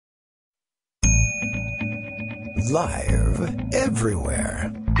Live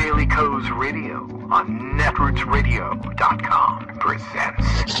everywhere. Daily Co's Radio on netrootsradio.com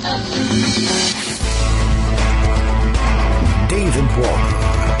presents David Walton.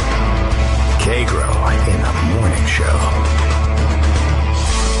 Kagro in the Morning Show.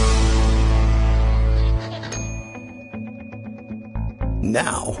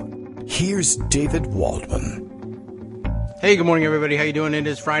 Now, here's David Waldman. Hey, good morning, everybody. How you doing? It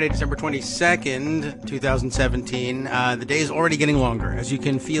is Friday, December 22nd, 2017. The day is already getting longer, as you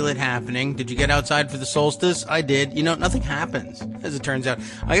can feel it happening. Did you get outside for the solstice? I did. You know, nothing happens, as it turns out.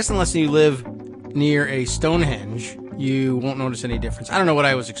 I guess unless you live near a Stonehenge, you won't notice any difference. I don't know what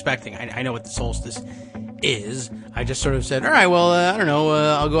I was expecting. I know what the solstice is. I just sort of said, all right, well, I don't know.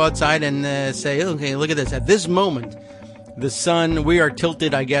 I'll go outside and say, okay, look at this. At this moment, the sun, we are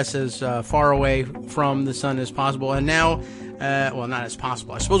tilted, I guess, as far away from the sun as possible. And now, well, not as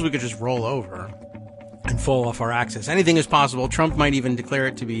possible. I suppose we could just roll over and fall off our axis. Anything is possible. Trump might even declare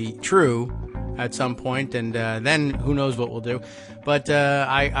it to be true at some point, and then who knows what we'll do. But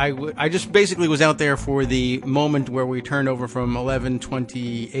I just basically was out there for the moment where we turned over from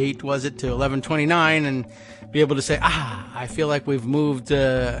 11:28, was it, to 11:29, and be able to say, I feel like we've moved,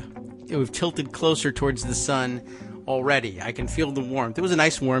 we've tilted closer towards the sun already. I can feel the warmth. It was a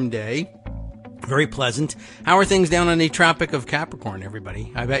nice warm day. Very pleasant. How are things down on the Tropic of Capricorn,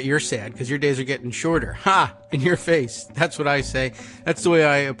 everybody? I bet you're sad because your days are getting shorter. Ha! In your face. That's what I say. That's the way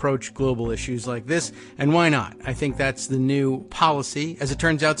I approach global issues like this. And why not? I think that's the new policy. As it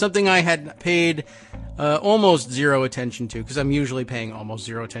turns out, something I had paid almost zero attention to, because I'm usually paying almost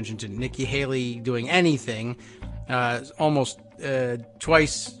zero attention to Nikki Haley doing anything, almost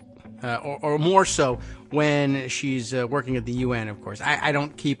twice or more so when she's working at the UN, of course. I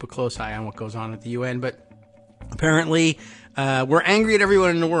don't keep a close eye on what goes on at the UN, but apparently we're angry at everyone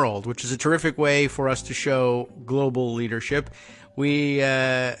in the world, which is a terrific way for us to show global leadership. We,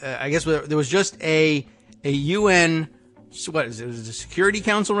 I guess there was just a UN, what is it? Was it a Security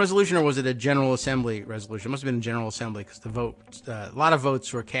Council resolution or was it a General Assembly resolution? It must have been a General Assembly because a lot of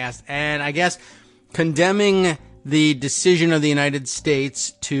votes were cast, and I guess condemning the decision of the United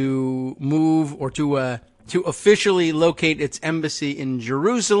States to move or to officially locate its embassy in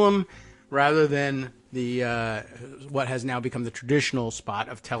Jerusalem rather than the what has now become the traditional spot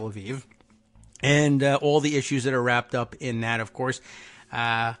of Tel Aviv, and all the issues that are wrapped up in that, of course.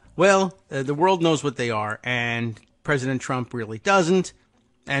 The world knows what they are, and President Trump really doesn't,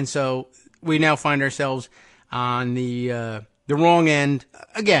 and so we now find ourselves on the wrong end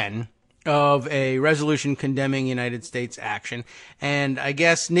again of a resolution condemning United States action. And I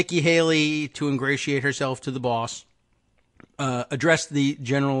guess Nikki Haley, to ingratiate herself to the boss, addressed the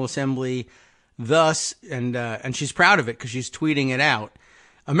General Assembly thus, and she's proud of it because she's tweeting it out.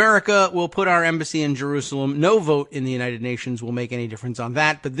 America will put our embassy in Jerusalem. No vote in the United Nations will make any difference on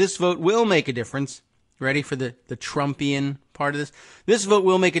that, but this vote will make a difference. Ready for the Trumpian part of this? This vote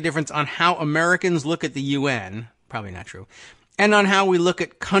will make a difference on how Americans look at the UN. Probably not true. And on how we look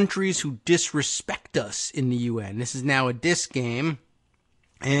at countries who disrespect us in the UN. This is now a diss game,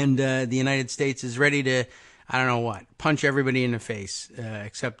 and the United States is ready to, I don't know what, punch everybody in the face,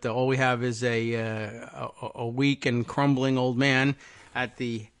 except all we have is a weak and crumbling old man at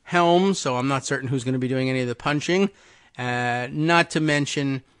the helm, so I'm not certain who's going to be doing any of the punching. Not to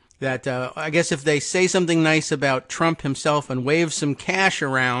mention that I guess if they say something nice about Trump himself and wave some cash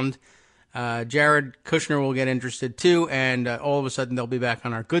around, Jared Kushner will get interested too, and all of a sudden they'll be back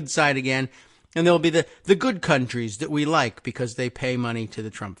on our good side again, and they'll be the good countries that we like because they pay money to the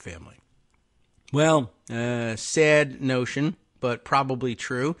Trump family. Well, sad notion, but probably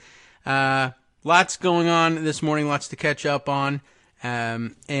true. Lots going on this morning, lots to catch up on,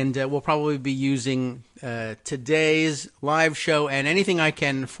 and we'll probably be using today's live show and anything I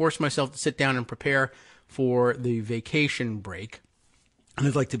can force myself to sit down and prepare for the vacation break. And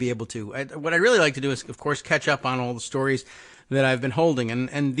I'd like to be able to. What I'd really like to do is, of course, catch up on all the stories that I've been holding.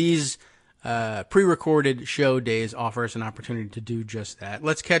 And these pre-recorded show days offer us an opportunity to do just that.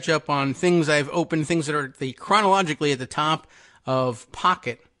 Let's catch up on things I've opened, things that are chronologically at the top of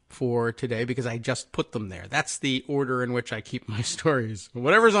Pocket for today, because I just put them there. That's the order in which I keep my stories.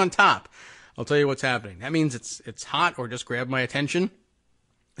 Whatever's on top, I'll tell you what's happening. That means it's hot or just grab my attention.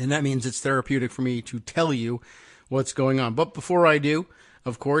 And that means it's therapeutic for me to tell you what's going on. But before I do,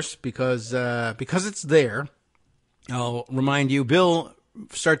 of course, because it's there, I'll remind you, Bill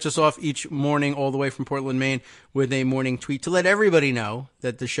starts us off each morning all the way from Portland, Maine, with a morning tweet to let everybody know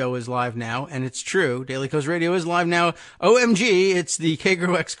that the show is live now. And it's true. Daily Coast Radio is live now. OMG, it's the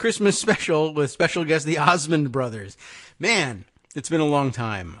Kagro X Christmas special with special guest, the Osmond Brothers. Man, it's been a long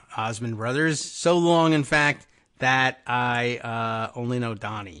time, Osmond Brothers. So long, in fact, that I only know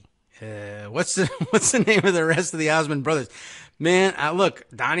Donnie. What's the name of the rest of the Osmond brothers? Man, look,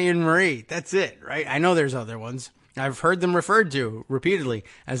 Donnie and Marie. That's it, right? I know there's other ones. I've heard them referred to repeatedly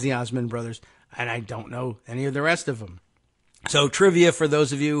as the Osmond brothers, and I don't know any of the rest of them. So trivia for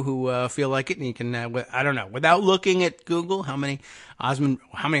those of you who feel like it, and you can, I don't know, without looking at Google, how many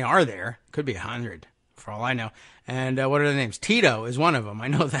are there? Could be 100, for all I know. And what are the names? Tito is one of them. I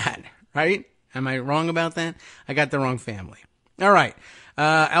know that, right? Am I wrong about that? I got the wrong family. All right.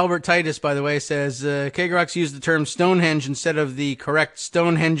 Albert Titus, by the way, says, Kagrox used the term Stonehenge instead of the correct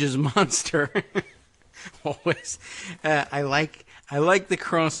Stonehenge's monster. Always. I like the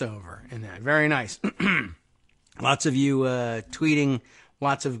crossover in that. Very nice. Lots of you tweeting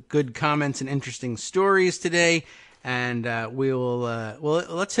lots of good comments and interesting stories today, and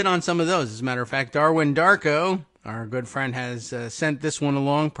let's hit on some of those. As a matter of fact, Darwin Darko, our good friend, has sent this one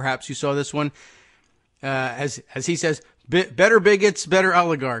along. Perhaps you saw this one. As he says, better bigots, better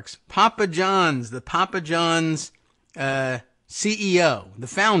oligarchs. Papa John's, the Papa John's CEO, the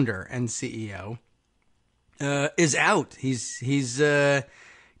founder and CEO, is out. He's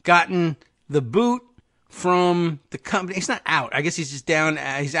gotten the boot from the company. He's not out. I guess he's just down.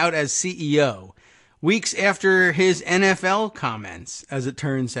 He's out as CEO weeks after his NFL comments, as it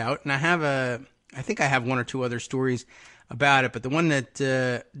turns out. And I think I have one or two other stories about it, but the one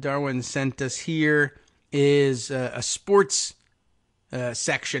that Darwin sent us here is a sports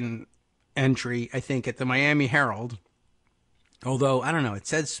section entry, I think, at the Miami Herald. Although, I don't know, it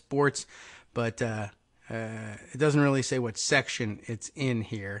says sports, but it doesn't really say what section it's in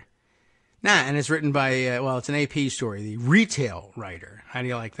here. And it's written by, it's an AP story, the retail writer. How do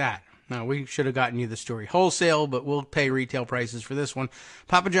you like that? Now, we should have gotten you the story wholesale, but we'll pay retail prices for this one.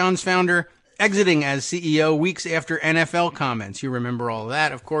 Papa John's founder exiting as CEO weeks after NFL comments. You remember all of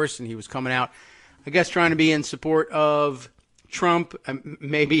that, of course, and he was coming out, I guess, trying to be in support of Trump.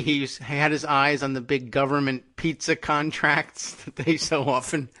 Maybe he had his eyes on the big government pizza contracts that they so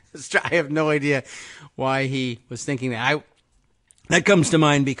often, I have no idea why he was thinking that. That comes to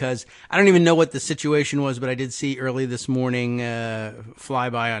mind because I don't even know what the situation was, but I did see early this morning, fly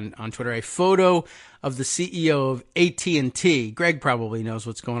by on Twitter, a photo of the CEO of AT&T. Greg probably knows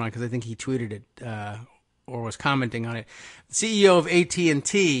what's going on because I think he tweeted it or was commenting on it. The CEO of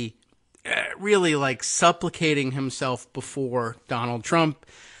AT&T really like supplicating himself before Donald Trump.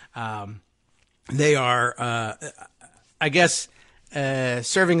 They are, I guess,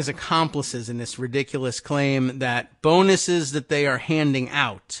 serving as accomplices in this ridiculous claim that bonuses that they are handing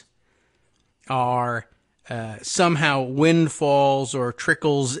out are somehow windfalls or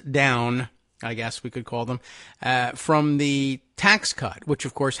trickles down, I guess we could call them, from the tax cut, which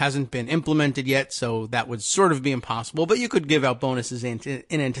of course hasn't been implemented yet, so that would sort of be impossible. But you could give out bonuses in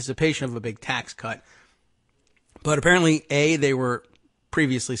anticipation of a big tax cut. But apparently, A, they were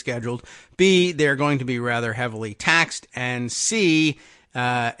previously scheduled. B, they're going to be rather heavily taxed. And C,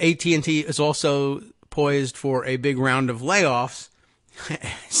 AT&T is also poised for a big round of layoffs.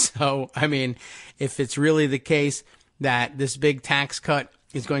 So, I mean, if it's really the case that this big tax cut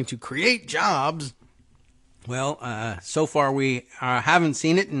is going to create jobs, well, so far we haven't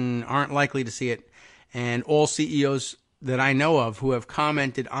seen it and aren't likely to see it. And all CEOs that I know of who have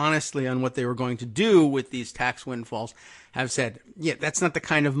commented honestly on what they were going to do with these tax windfalls have said, yeah, that's not the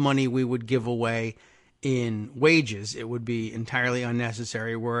kind of money we would give away in wages. It would be entirely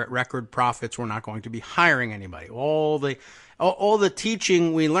unnecessary. We're at record profits. We're not going to be hiring anybody. All the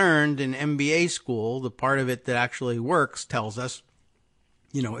teaching we learned in MBA school, the part of it that actually works, tells us,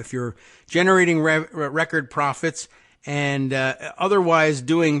 if you're generating record profits and otherwise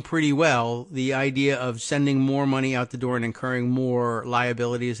doing pretty well, the idea of sending more money out the door and incurring more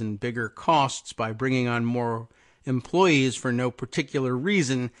liabilities and bigger costs by bringing on more employees for no particular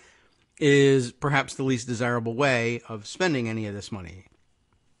reason is perhaps the least desirable way of spending any of this money.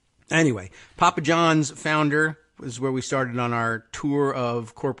 Anyway, Papa John's founder, is where we started on our tour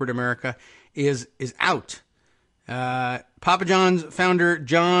of corporate America, is out. Papa John's founder,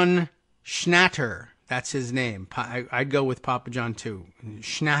 John Schnatter, that's his name. I'd go with Papa John too.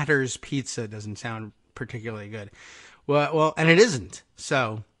 Schnatter's Pizza doesn't sound particularly good. Well, and it isn't.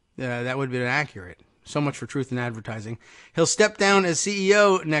 So that would be inaccurate. So much for truth in advertising. He'll step down as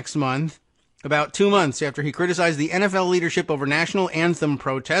CEO next month, about 2 months after he criticized the NFL leadership over national anthem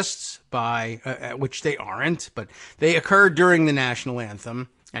protests, which they aren't, but they occurred during the national anthem.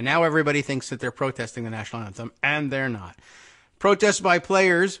 And now everybody thinks that they're protesting the national anthem, and they're not. Protests by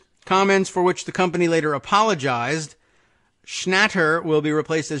players, comments for which the company later apologized. Schnatter will be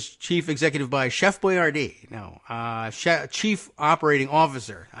replaced as chief executive by Chef Boyardee. No, chief operating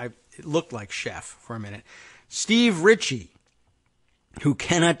officer. It looked like chef for a minute. Steve Ritchie, who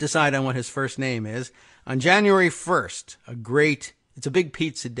cannot decide on what his first name is, on January 1st, it's a big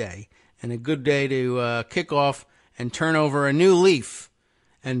pizza day and a good day to kick off and turn over a new leaf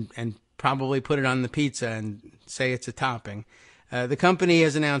and probably put it on the pizza and say it's a topping. The company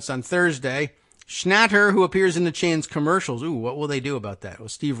has announced on Thursday, Schnatter, who appears in the chain's commercials. Ooh, what will they do about that? Will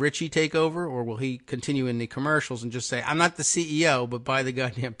Steve Ritchie take over, or will he continue in the commercials and just say, I'm not the CEO, but buy the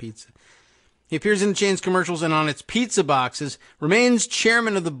goddamn pizza? He appears in the chain's commercials and on its pizza boxes, remains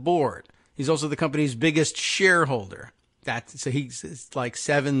chairman of the board. He's also the company's biggest shareholder. So he's like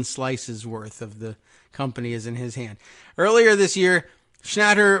 7 slices worth of the company is in his hand. Earlier this year,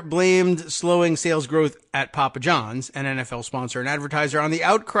 Schnatter blamed slowing sales growth at Papa John's, an NFL sponsor and advertiser, on the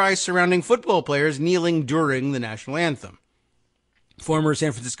outcry surrounding football players kneeling during the national anthem. Former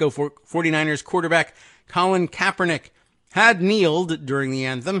San Francisco 49ers quarterback Colin Kaepernick had kneeled during the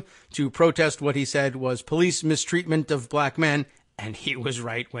anthem to protest what he said was police mistreatment of black men, and he was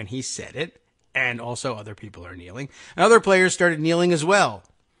right when he said it, and also other people are kneeling. Other players started kneeling as well.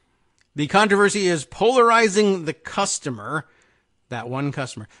 The controversy is polarizing the customer, that one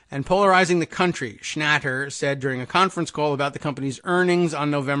customer, and polarizing the country, Schnatter said during a conference call about the company's earnings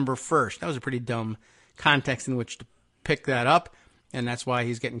on November 1st. That was a pretty dumb context in which to pick that up, and that's why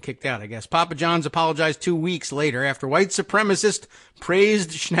he's getting kicked out, I guess. Papa John's apologized 2 weeks later after white supremacists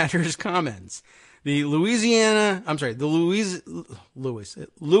praised Schnatter's comments. The Louisville,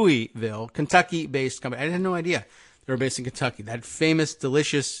 Kentucky-based company. I had no idea they were based in Kentucky. That famous,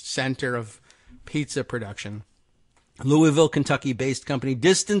 delicious center of pizza production. Louisville, Kentucky-based company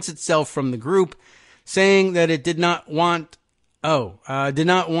distanced itself from the group, saying that it did not want them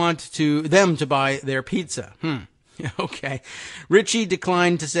to buy their pizza. Okay. Ritchie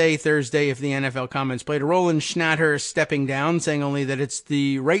declined to say Thursday if the NFL comments played a role in Schnatter stepping down, saying only that it's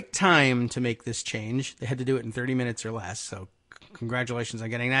the right time to make this change. They had to do it in 30 minutes or less, so congratulations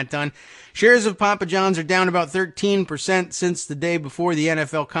on getting that done. Shares of Papa John's are down about 13% since the day before the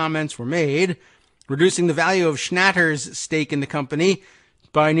NFL comments were made, reducing the value of Schnatter's stake in the company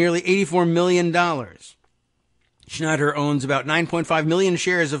by nearly $84 million. Schnatter owns about 9.5 million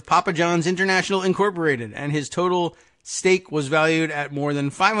shares of Papa John's International Incorporated, and his total stake was valued at more than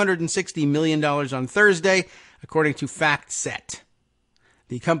 $560 million on Thursday, according to FactSet.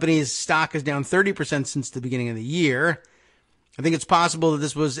 The company's stock is down 30% since the beginning of the year. I think it's possible that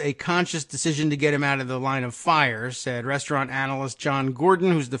this was a conscious decision to get him out of the line of fire, said restaurant analyst John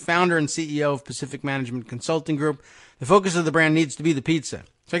Gordon, who's the founder and CEO of Pacific Management Consulting Group. The focus of the brand needs to be the pizza.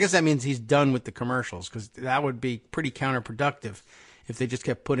 So I guess that means he's done with the commercials, because that would be pretty counterproductive if they just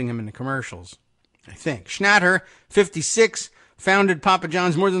kept putting him in the commercials, I think. Schnatter, 56, founded Papa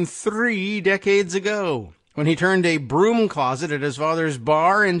John's more than 3 decades ago when he turned a broom closet at his father's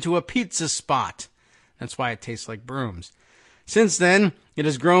bar into a pizza spot. That's why it tastes like brooms. Since then, it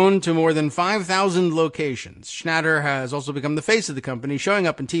has grown to more than 5,000 locations. Schnatter has also become the face of the company, showing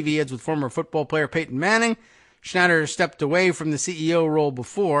up in TV ads with former football player Peyton Manning. Schnatter stepped away from the CEO role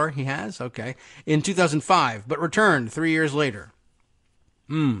before. He has? Okay. In 2005, but returned 3 years later.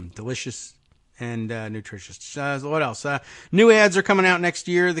 Delicious and nutritious. What else? New ads are coming out next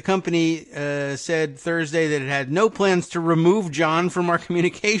year. The company said Thursday that it had no plans to remove John from our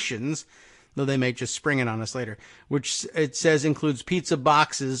communications, though they may just spring it on us later, which it says includes pizza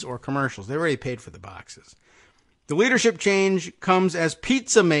boxes or commercials. They already paid for the boxes. The leadership change comes as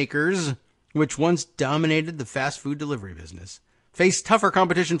pizza makers, which once dominated the fast food delivery business, face tougher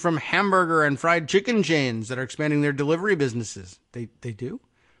competition from hamburger and fried chicken chains that are expanding their delivery businesses. They do?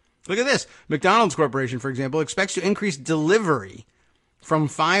 Look at this. McDonald's Corporation, for example, expects to increase delivery from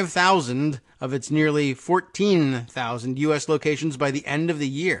 5,000 of its nearly 14,000 U.S. locations by the end of the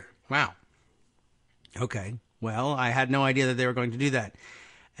year. Wow. Okay. Well, I had no idea that they were going to do that.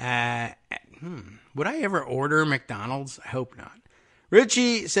 Would I ever order McDonald's? I hope not.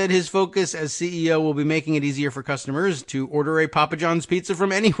 Ritchie said his focus as CEO will be making it easier for customers to order a Papa John's pizza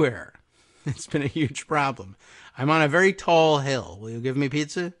from anywhere. It's been a huge problem. I'm on a very tall hill. Will you give me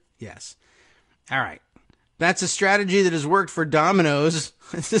pizza? Yes. All right. That's a strategy that has worked for Domino's.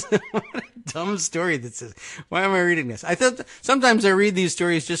 This is what a dumb story this is. Why am I reading this? I thought sometimes I read these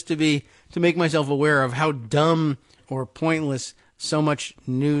stories just to make myself aware of how dumb or pointless so much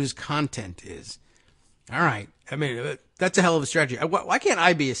news content is. All right. I mean, that's a hell of a strategy. Why can't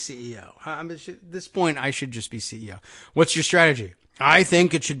I be a CEO? At this point, I should just be CEO. What's your strategy? I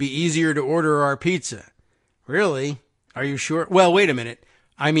think it should be easier to order our pizza. Really? Are you sure? Well, wait a minute.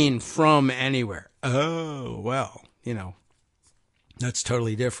 I mean, from anywhere. Oh, well, that's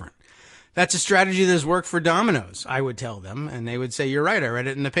totally different. That's a strategy that has worked for Domino's, I would tell them, and they would say, you're right, I read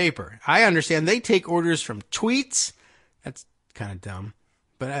it in the paper. I understand they take orders from tweets. That's kind of dumb.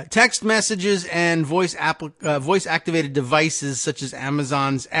 But text messages and voice-activated devices such as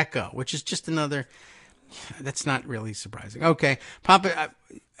Amazon's Echo, which is just another... That's not really surprising. Okay,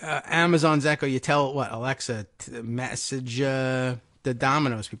 Amazon's Echo, you tell Alexa to message the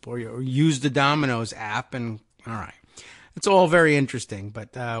Domino's people, or use the Domino's app, and all right. It's all very interesting,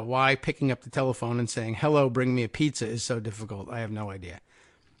 but why picking up the telephone and saying, hello, bring me a pizza is so difficult, I have no idea.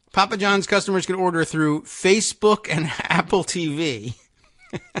 Papa John's customers can order through Facebook and Apple TV,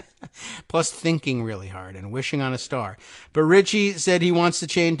 plus thinking really hard and wishing on a star. But Richie said he wants the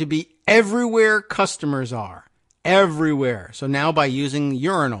chain to be everywhere customers are. Everywhere. So now by using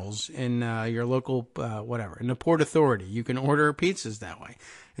urinals in your local, in the Port Authority, you can order pizzas that way.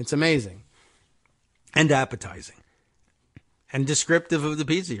 It's amazing. And appetizing. And descriptive of the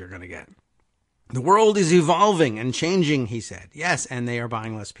pizza you're going to get. The world is evolving and changing, he said. Yes, and they are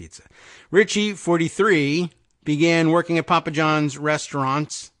buying less pizza. Richie, 43, began working at Papa John's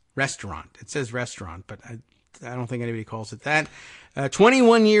restaurant. It says restaurant, but I don't think anybody calls it that.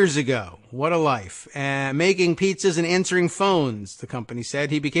 21 years ago. What a life. Making pizzas and answering phones, the company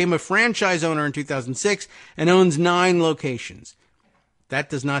said. He became a franchise owner in 2006 and owns 9 locations. That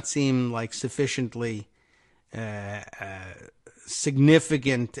does not seem like sufficiently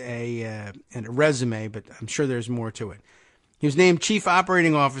significant a resume, but I'm sure there's more to it. He was named Chief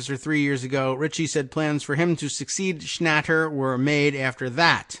Operating Officer 3 years ago. Richie said plans for him to succeed Schnatter were made after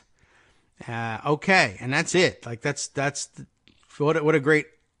that. Okay, and that's it. Like what a great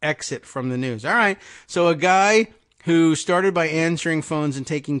exit from the news. All right, so a guy who started by answering phones and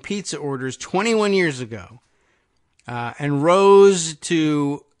taking pizza orders 21 years ago, and rose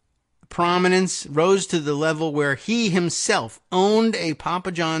to prominence, rose to the level where he himself owned a Papa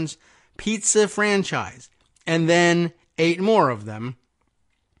John's pizza franchise and then 8 more of them.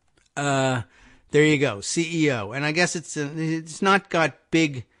 There you go, CEO. And I guess it's not got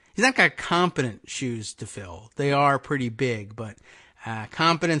big, he's not got competent shoes to fill. They are pretty big, but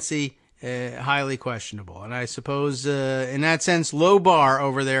competency, highly questionable. And I suppose, in that sense, low bar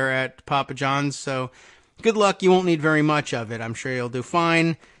over there at Papa John's. So good luck. You won't need very much of it. I'm sure you'll do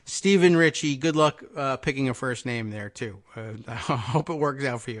fine. Stephen Richie, good luck picking a first name there, too. I hope it works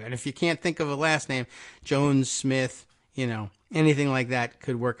out for you. And if you can't think of a last name, Jones, Smith, anything like that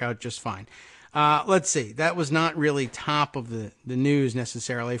could work out just fine. Let's see. That was not really top of the news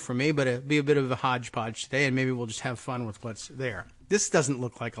necessarily for me, but it'll be a bit of a hodgepodge today, and maybe we'll just have fun with what's there. This doesn't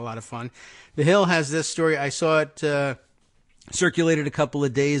look like a lot of fun. The Hill has this story. I saw it circulated a couple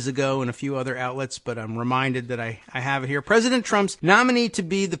of days ago in a few other outlets, but I'm reminded that I have it here. President Trump's nominee to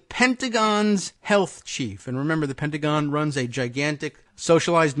be the Pentagon's health chief. And remember, the Pentagon runs a gigantic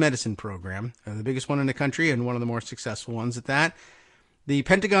socialized medicine program, the biggest one in the country and one of the more successful ones at that. The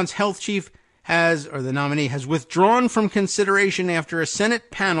Pentagon's health chief the nominee has withdrawn from consideration after a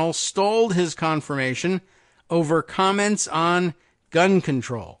Senate panel stalled his confirmation over comments on gun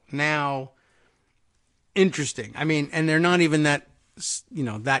control. Now, interesting. I mean, and they're not even that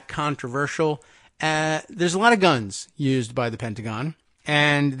controversial. There's a lot of guns used by the Pentagon,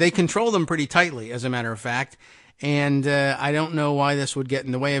 and they control them pretty tightly, as a matter of fact. And I don't know why this would get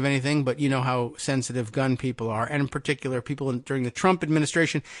in the way of anything, but you know how sensitive gun people are, and in particular, people during the Trump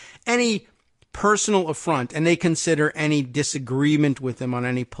administration. Any personal affront, and they consider any disagreement with them on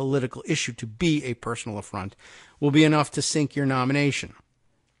any political issue to be a personal affront, will be enough to sink your nomination.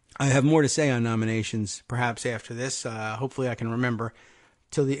 I have more to say on nominations, perhaps after this. Hopefully I can remember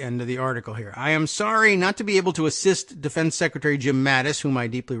till the end of the article here. I am sorry not to be able to assist Defense Secretary Jim Mattis, whom I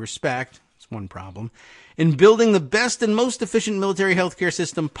deeply respect. It's one problem. In building the best and most efficient military healthcare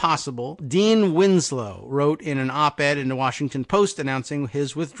system possible, Dean Winslow wrote in an op-ed in the Washington Post announcing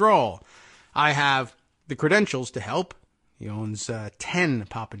his withdrawal. I have the credentials to help. He owns 10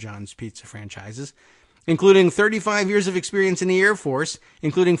 Papa John's pizza franchises, including 35 years of experience in the Air Force,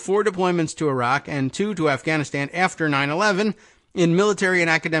 including 4 deployments to Iraq and 2 to Afghanistan after 9/11, in military and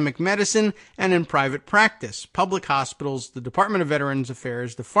academic medicine, and in private practice, public hospitals, the Department of Veterans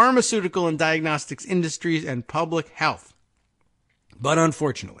Affairs, the pharmaceutical and diagnostics industries, and public health. But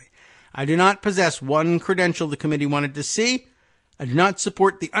unfortunately, I do not possess one credential the committee wanted to see. I do not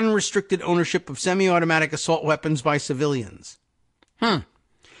support the unrestricted ownership of semi-automatic assault weapons by civilians.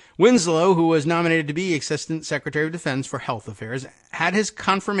 Winslow, who was nominated to be Assistant Secretary of Defense for Health Affairs, had his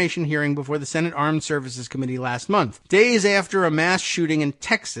confirmation hearing before the Senate Armed Services Committee last month, days after a mass shooting in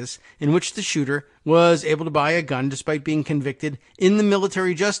Texas in which the shooter was able to buy a gun despite being convicted in the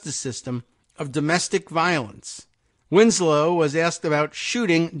military justice system of domestic violence. Winslow was asked about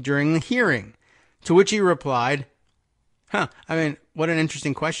shooting during the hearing, to which he replied, what an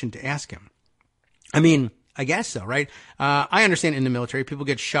interesting question to ask him. I guess so, right? I understand in the military, people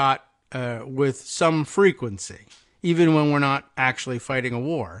get shot with some frequency, even when we're not actually fighting a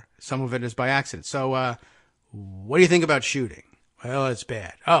war. Some of it is by accident. So what do you think about shooting? Well, it's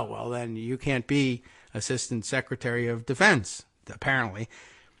bad. Oh, well, then you can't be Assistant Secretary of Defense, apparently.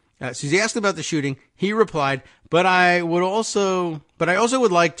 So he's asked about the shooting. He replied, but I also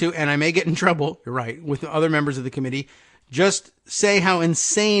would like to, and I may get in trouble, you're right, with other members of the committee, just say how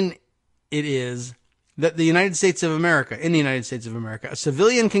insane it is that in the United States of America, a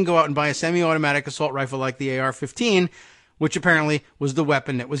civilian can go out and buy a semi-automatic assault rifle like the AR-15, which apparently was the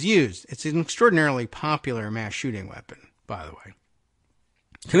weapon that was used. It's an extraordinarily popular mass shooting weapon, by the way.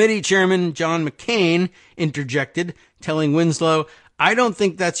 Committee Chairman John McCain interjected, telling Winslow, I don't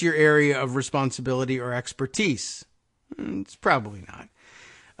think that's your area of responsibility or expertise. It's probably not.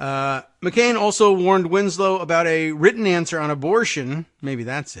 McCain also warned Winslow about a written answer on abortion. Maybe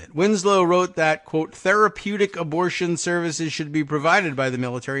that's it. Winslow wrote that, quote, therapeutic abortion services should be provided by the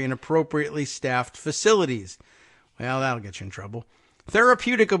military in appropriately staffed facilities. Well, that'll get you in trouble.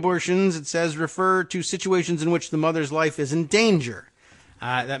 Therapeutic abortions, it says, refer to situations in which the mother's life is in danger.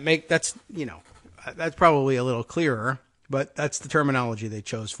 That's probably a little clearer, but that's the terminology they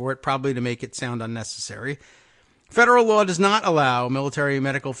chose for it, probably to make it sound unnecessary. Federal law does not allow military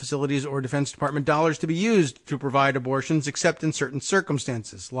medical facilities or Defense Department dollars to be used to provide abortions except in certain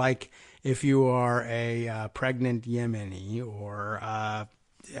circumstances, like if you are a pregnant Yemeni or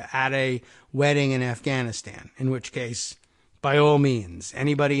at a wedding in Afghanistan, in which case, by all means,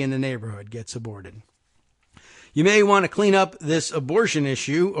 anybody in the neighborhood gets aborted. You may want to clean up this abortion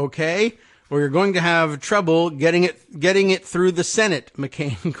issue, okay? Or you're going to have trouble getting it through the Senate,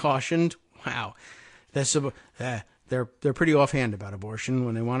 McCain cautioned. Wow. They're pretty offhand about abortion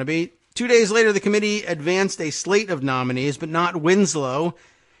when they want to be. 2 days later, the committee advanced a slate of nominees, but not Winslow.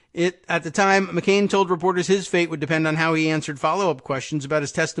 At the time, McCain told reporters his fate would depend on how he answered follow-up questions about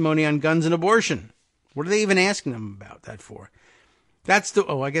his testimony on guns and abortion. What are they even asking him about that for?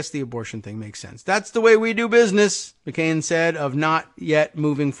 I guess the abortion thing makes sense. That's the way we do business, McCain said, of not yet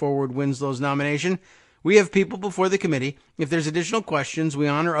moving forward Winslow's nomination. We have people before the committee. If there's additional questions, we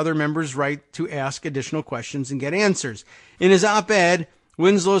honor other members' right to ask additional questions and get answers. In his op-ed,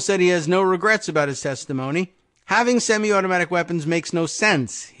 Winslow said he has no regrets about his testimony. Having semi-automatic weapons makes no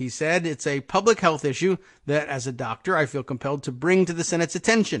sense, he said. It's a public health issue that, as a doctor, I feel compelled to bring to the Senate's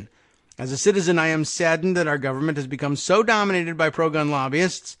attention. As a citizen, I am saddened that our government has become so dominated by pro-gun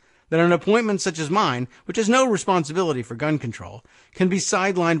lobbyists that an appointment such as mine, which has no responsibility for gun control, can be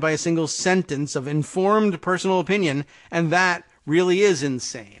sidelined by a single sentence of informed personal opinion, and that really is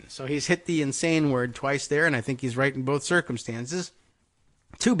insane. So he's hit the insane word twice there, and I think he's right in both circumstances.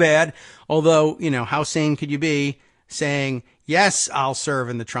 Too bad, although, how sane could you be saying, yes, I'll serve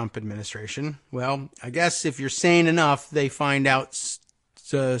in the Trump administration? Well, I guess if you're sane enough, they find out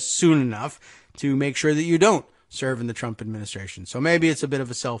soon enough to make sure that you don't serve in the Trump administration. So maybe it's a bit of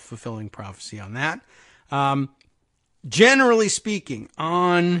a self-fulfilling prophecy on that. Generally speaking,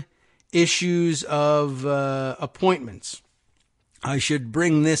 on issues of appointments, I should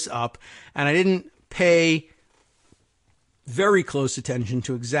bring this up, and I didn't pay very close attention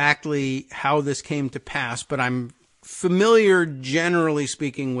to exactly how this came to pass, but I'm familiar, generally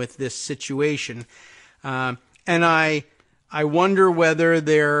speaking, with this situation. And I wonder whether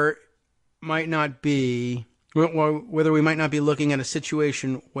there might not be, whether we might not be looking at a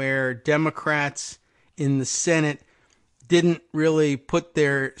situation where Democrats in the Senate didn't really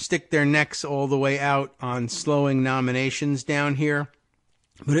stick their necks all the way out on slowing nominations down here.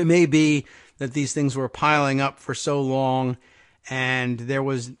 But it may be that these things were piling up for so long, and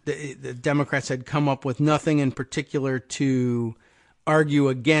the Democrats had come up with nothing in particular to argue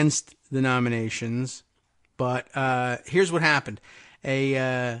against the nominations. But here's what happened.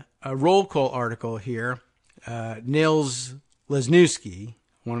 A roll call article here. Nils Lesniewski,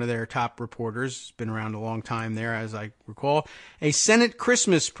 one of their top reporters, has been around a long time there, as I recall. A Senate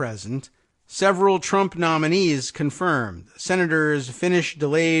Christmas present. Several Trump nominees confirmed. Senators finish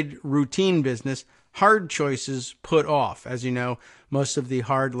delayed routine business. Hard choices put off. As you know, most of the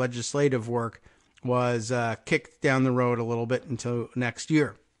hard legislative work was kicked down the road a little bit until next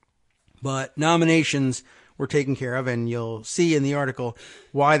year. But nominations were taken care of, and you'll see in the article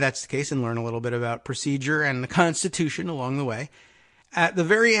why that's the case and learn a little bit about procedure and the Constitution along the way. At the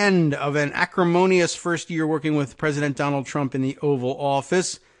very end of an acrimonious first year working with President Donald Trump in the Oval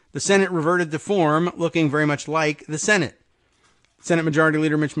Office, the Senate reverted to form, looking very much like the Senate. Senate Majority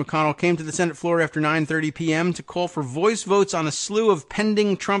Leader Mitch McConnell came to the Senate floor after 9:30 p.m. to call for voice votes on a slew of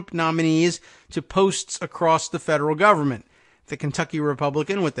pending Trump nominees to posts across the federal government. The Kentucky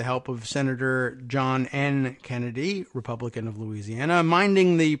Republican, with the help of Senator John N. Kennedy, Republican of Louisiana,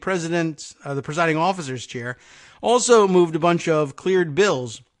 minding the presiding officer's chair, also moved a bunch of cleared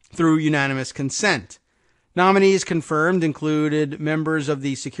bills through unanimous consent. Nominees confirmed included members of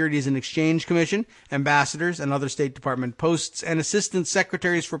the Securities and Exchange Commission, ambassadors and other State Department posts, and assistant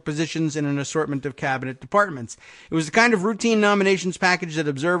secretaries for positions in an assortment of cabinet departments. It was the kind of routine nominations package that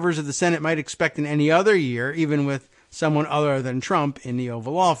observers of the Senate might expect in any other year, even with someone other than Trump in the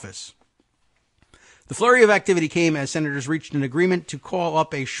Oval Office. The flurry of activity came as senators reached an agreement to call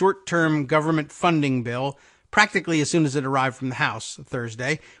up a short-term government funding bill practically as soon as it arrived from the House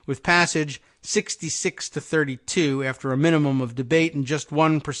Thursday, with passage 66-32 after a minimum of debate and just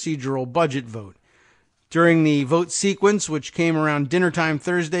one procedural budget vote. During the vote sequence, which came around dinner time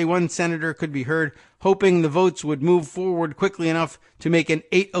Thursday, one senator could be heard hoping the votes would move forward quickly enough to make an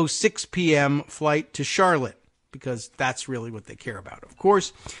 8:06 p.m. flight to Charlotte, because that's really what they care about, of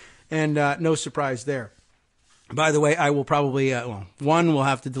course, and no surprise there. By the way, I will probably, we'll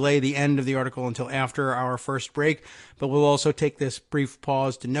have to delay the end of the article until after our first break, but we'll also take this brief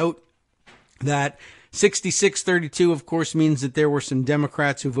pause to note that 66-32, of course, means that there were some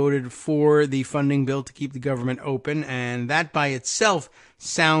Democrats who voted for the funding bill to keep the government open, and that by itself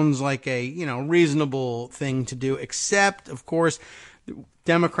sounds like a, reasonable thing to do, except, of course,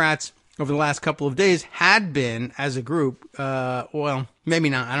 Democrats over the last couple of days had been, as a group, maybe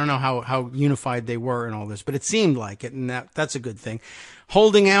not. I don't know how unified they were in all this, but it seemed like it, and that's a good thing.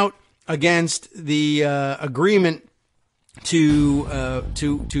 Holding out against the agreement to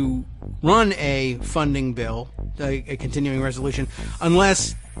run a funding bill, a continuing resolution,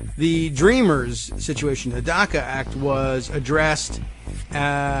 unless the Dreamers situation, the DACA Act, was addressed,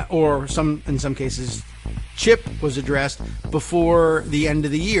 or in some cases, CHIP was addressed before the end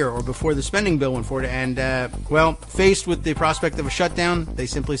of the year or before the spending bill went forward. And, faced with the prospect of a shutdown, they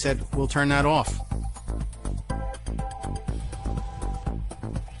simply said, we'll turn that off.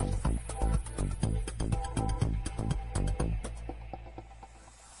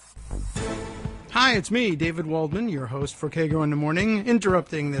 Hi, it's me, David Waldman, your host for Kagro in the Morning,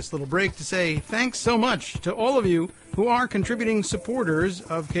 interrupting this little break to say thanks so much to all of you who are contributing supporters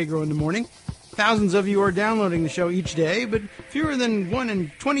of Kagro in the Morning. Thousands of you are downloading the show each day, but fewer than 1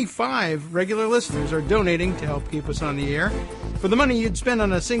 in 25 regular listeners are donating to help keep us on the air. For the money you'd spend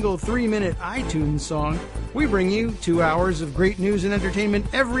on a single 3-minute iTunes song, we bring you 2 hours of great news and entertainment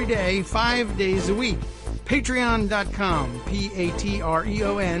every day, 5 days a week. Patreon.com,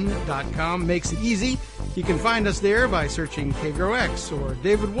 Patreon.com makes it easy. You can find us there by searching Kagro X or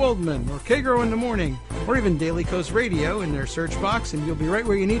David Waldman or Kagro in the Morning or even Daily Coast Radio in their search box, and you'll be right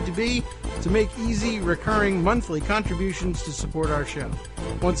where you need to be to make easy, recurring monthly contributions to support our show.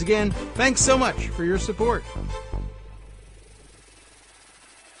 Once again, thanks so much for your support.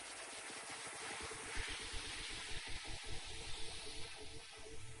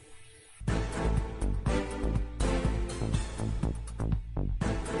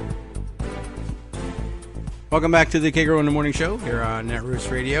 Welcome back to the Kagro in the Morning Show here on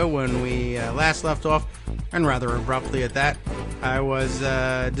Netroots Radio. When we last left off, and rather abruptly at that, I was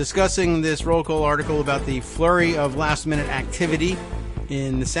discussing this roll call article about the flurry of last-minute activity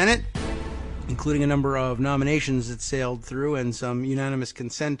in the Senate, including a number of nominations that sailed through and some unanimous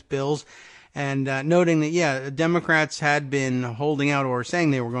consent bills, and noting that, Democrats had been holding out or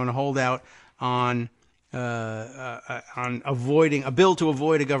saying they were going to hold out on avoiding a bill to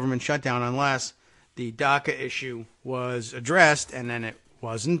avoid a government shutdown unless the DACA issue was addressed, and then it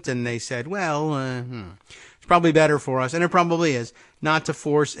wasn't, and they said, it's probably better for us, and it probably is, not to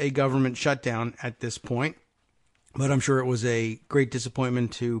force a government shutdown at this point. But I'm sure it was a great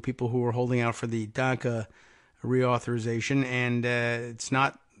disappointment to people who were holding out for the DACA reauthorization, and it's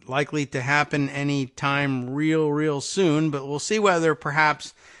not likely to happen any time real soon, but we'll see whether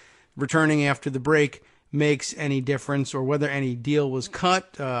perhaps returning after the break makes any difference or whether any deal was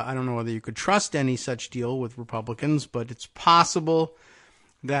cut. I don't know whether you could trust any such deal with Republicans, but it's possible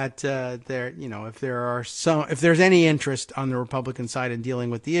that if there's any interest on the Republican side in dealing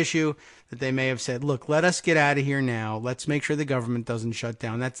with the issue, that they may have said, look, let us get out of here now. Let's make sure the government doesn't shut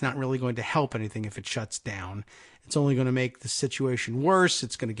down. That's not really going to help anything if it shuts down. It's only going to make the situation worse.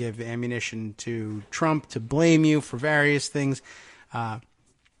 It's going to give ammunition to Trump to blame you for various things.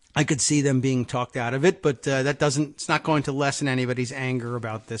 I could see them being talked out of it, but it's not going to lessen anybody's anger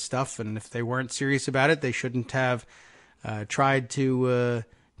about this stuff. And if they weren't serious about it, they shouldn't have tried to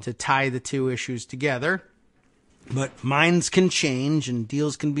tie the two issues together. But minds can change and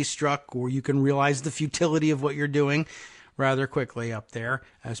deals can be struck, or you can realize the futility of what you're doing rather quickly up there,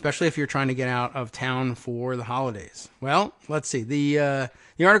 especially if you're trying to get out of town for the holidays. Well, let's see. The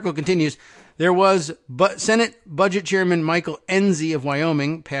article continues. There was Senate Budget Chairman Michael Enzi of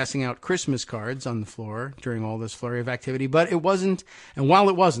Wyoming passing out Christmas cards on the floor during all this flurry of activity, but it wasn't, and while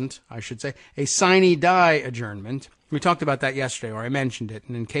it wasn't, I should say, a sine die adjournment. We talked about that yesterday, or I mentioned it,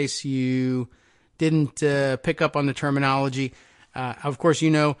 and in case you didn't pick up on the terminology, of course,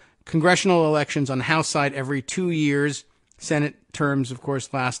 you know, congressional elections on the House side every 2 years, Senate terms, of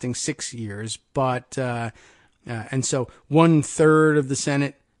course, lasting 6 years, but and so 1/3 of the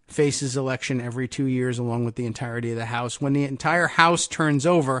Senate faces election every 2 years along with the entirety of the House. When the entire House turns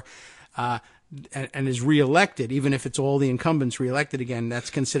over and is reelected, even if it's all the incumbents reelected again, that's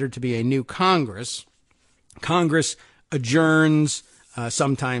considered to be a new Congress. Congress adjourns,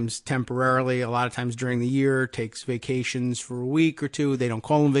 sometimes temporarily, a lot of times during the year, takes vacations for a week or two. They don't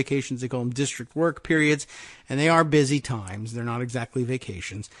call them vacations, they call them district work periods, and they are busy times. They're not exactly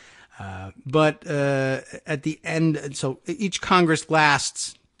vacations. But at the end, so each Congress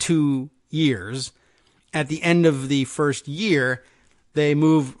lasts 2 years. At the end of the first year, they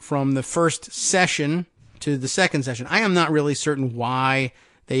move from the first session to the second session. I am not really certain why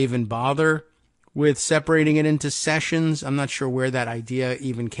they even bother with separating it into sessions. I'm not sure where that idea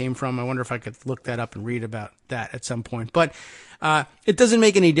even came from. I wonder if I could look that up and read about that at some point. But it doesn't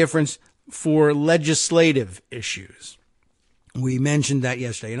make any difference for legislative issues. We mentioned that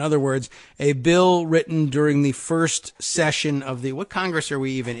yesterday. In other words, a bill written during the first session of what Congress are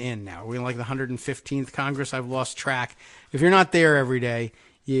we even in now? Are we in like the 115th Congress? I've lost track. If you're not there every day,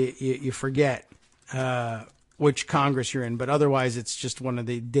 you forget which Congress you're in. But otherwise, it's just one of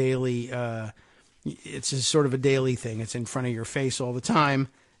the daily, it's a sort of a daily thing. It's in front of your face all the time,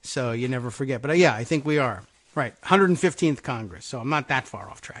 so you never forget. But yeah, I think we are. Right, 115th Congress, so I'm not that far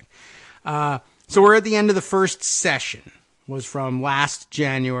off track. So we're at the end of the first session. Was from last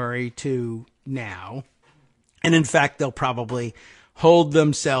January to now. And in fact, they'll probably hold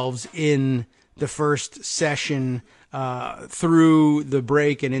themselves in the first session through the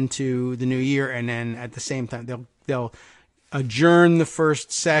break and into the new year. And then at the same time, they'll adjourn the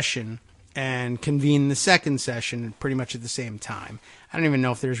first session and convene the second session pretty much at the same time. I don't even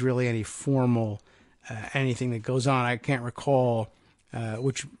know if there's really any formal anything that goes on. I can't recall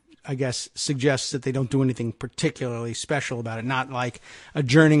which I guess suggests that they don't do anything particularly special about it. Not like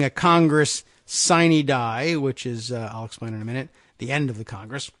adjourning a Congress sine die, which is, I'll explain in a minute, the end of the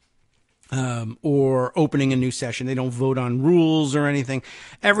Congress, or opening a new session. They don't vote on rules or anything.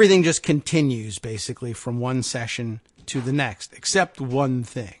 Everything just continues basically from one session to the next, except one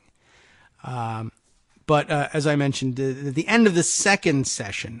thing. But as I mentioned, at the end of the second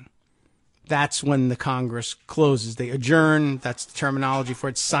session, that's when the Congress closes. They adjourn. That's the terminology for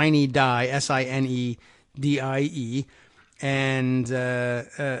it. Sine die, S-I-N-E-D-I-E. And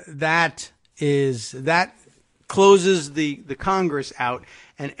that closes the Congress out.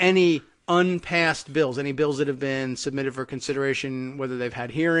 And any unpassed bills, any bills that have been submitted for consideration, whether they've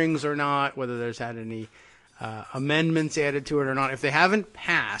had hearings or not, whether there's had any amendments added to it or not, if they haven't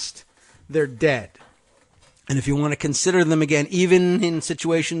passed, they're dead. And if you want to consider them again, even in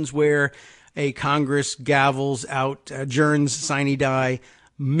situations where a Congress gavels out, adjourns sine die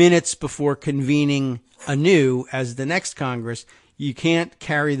minutes before convening anew as the next Congress, you can't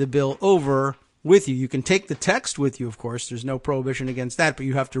carry the bill over with you. You can take the text with you, of course. There's no prohibition against that, but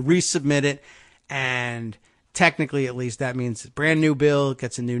you have to resubmit it. And technically, at least, that means a brand new bill, it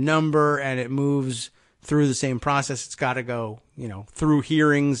gets a new number, and it moves through the same process. It's got to go, through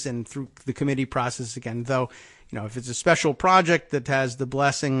hearings and through the committee process again. Though, if it's a special project that has the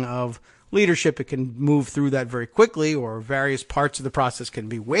blessing of leadership, it can move through that very quickly, or various parts of the process can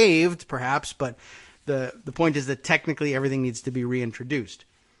be waived, perhaps. But the point is that technically everything needs to be reintroduced.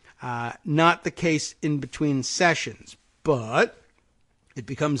 Not the case in between sessions, but it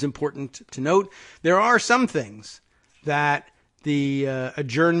becomes important to note there are some things that the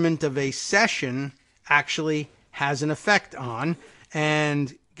adjournment of a session actually has an effect on.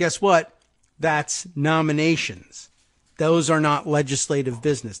 And guess what? That's nominations. Those are not legislative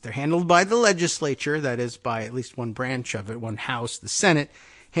business. They're handled by the legislature, that is, by at least one branch of it, one house, the Senate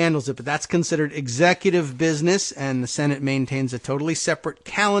handles it, but that's considered executive business, and the Senate maintains a totally separate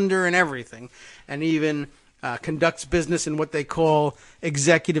calendar and everything, and even conducts business in what they call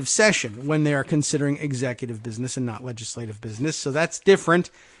executive session when they are considering executive business and not legislative business. So that's different.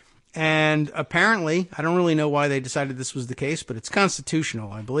 And apparently, I don't really know why they decided this was the case, but it's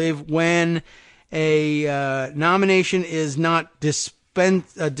constitutional, I believe, when a nomination is not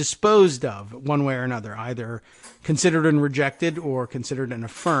disposed of one way or another, either considered and rejected or considered and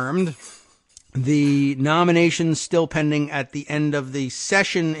affirmed. The nominations still pending at the end of the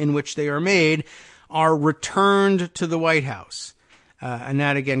session in which they are made are returned to the White House. And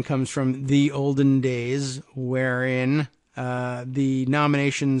that, again, comes from the olden days wherein the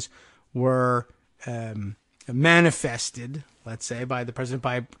nominations were manifested, let's say, by the president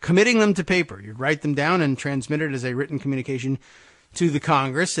by committing them to paper. You'd write them down and transmit it as a written communication to the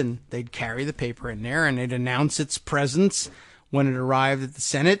Congress, and they'd carry the paper in there, and they'd announce its presence when it arrived at the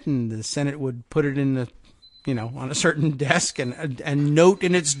Senate, and the Senate would put it in the, on a certain desk and note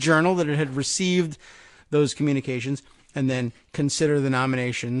in its journal that it had received those communications, and then consider the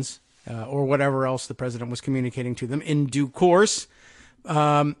nominations or whatever else the president was communicating to them in due course.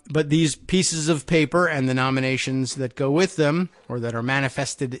 But these pieces of paper and the nominations that go with them, or that are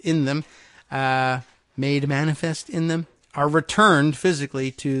manifested in them, made manifest in them, are returned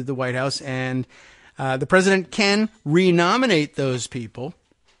physically to the White House, and the president can renominate those people.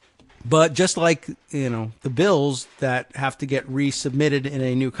 But just like, the bills that have to get resubmitted in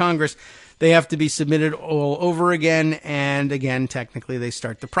a new Congress, they have to be submitted all over again. And again, technically, they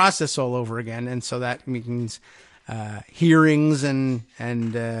start the process all over again. And so that means hearings and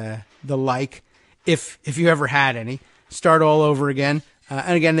the like, if you ever had any, start all over again.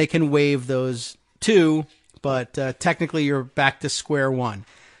 And again, they can waive those too, but technically you're back to square one.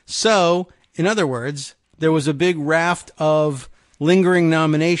 So, in other words, there was a big raft of lingering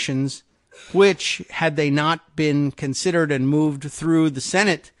nominations, which, had they not been considered and moved through the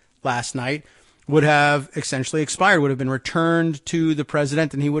Senate last night, would have essentially expired, would have been returned to the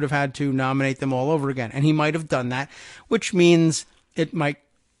president, and he would have had to nominate them all over again. And he might have done that, which means it might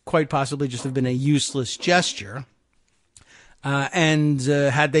quite possibly just have been a useless gesture. And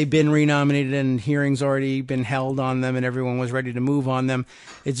had they been renominated and hearings already been held on them and everyone was ready to move on them,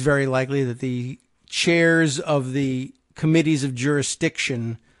 it's very likely that the chairs of the committees of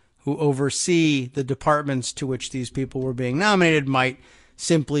jurisdiction who oversee the departments to which these people were being nominated might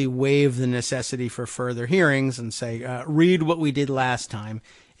simply waive the necessity for further hearings and say, read what we did last time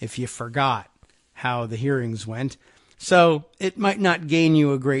if you forgot how the hearings went. So it might not gain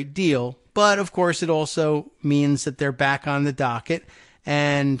you a great deal, but of course it also means that they're back on the docket,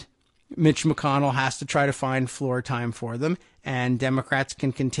 and Mitch McConnell has to try to find floor time for them, and Democrats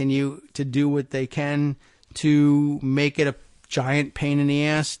can continue to do what they can to make it a giant pain in the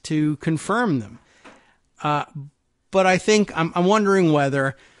ass to confirm them. But I think I'm wondering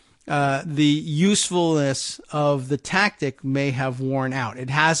whether the usefulness of the tactic may have worn out. It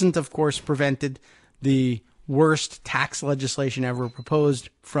hasn't, of course, prevented the worst tax legislation ever proposed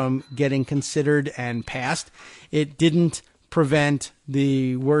from getting considered and passed. It didn't prevent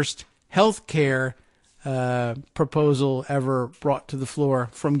the worst health care proposal ever brought to the floor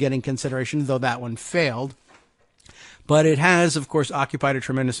from getting consideration, though that one failed. But it has, of course, occupied a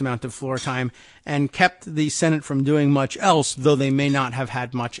tremendous amount of floor time and kept the Senate from doing much else, though they may not have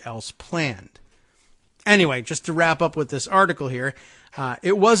had much else planned. Anyway, just to wrap up with this article here,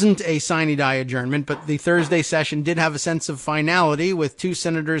 it wasn't a sine die adjournment, but the Thursday session did have a sense of finality, with two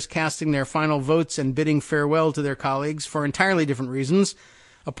senators casting their final votes and bidding farewell to their colleagues for entirely different reasons.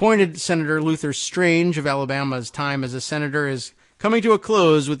 Appointed Senator Luther Strange of Alabama's time as a senator is coming to a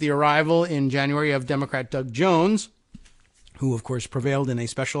close with the arrival in January of Democrat Doug Jones, who, of course, prevailed in a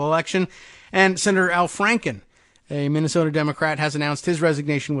special election, and Senator Al Franken, a Minnesota Democrat, has announced his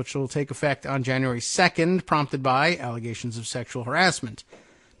resignation, which will take effect on January 2nd, prompted by allegations of sexual harassment.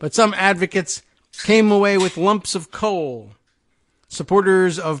 But some advocates came away with lumps of coal.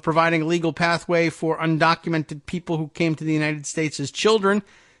 Supporters of providing a legal pathway for undocumented people who came to the United States as children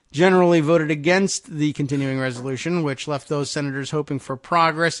generally voted against the continuing resolution, which left those senators hoping for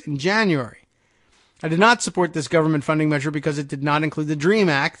progress in January. I did not support this government funding measure because it did not include the DREAM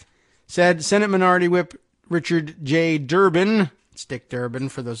Act, said Senate Minority Whip Richard J. Durbin. It's Dick Durbin,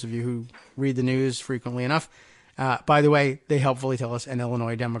 for those of you who read the news frequently enough. By the way, they helpfully tell us an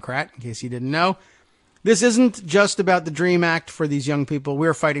Illinois Democrat, in case you didn't know. This isn't just about the DREAM Act for these young people.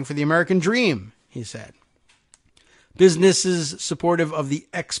 We're fighting for the American dream, he said. Businesses supportive of the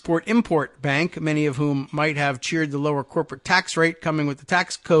Export-Import Bank, many of whom might have cheered the lower corporate tax rate coming with the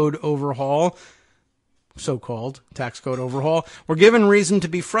tax code overhaul, so-called tax code overhaul, were given reason to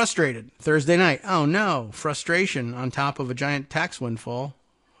be frustrated Thursday night. Oh no, frustration on top of a giant tax windfall.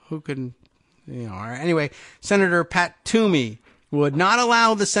 Who could, Anyway, Senator Pat Toomey would not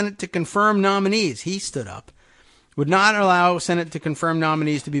allow the Senate to confirm nominees. He stood up. would not allow Senate to confirm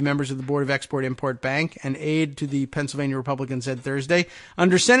nominees to be members of the Board of Export-Import Bank. An aide to the Pennsylvania Republican said Thursday,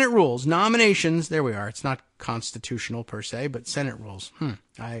 under Senate rules, nominations, there we are, it's not constitutional per se, but Senate rules.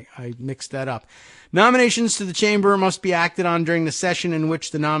 I mixed that up. Nominations to the chamber must be acted on during the session in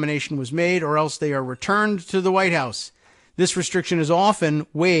which the nomination was made, or else they are returned to the White House. This restriction is often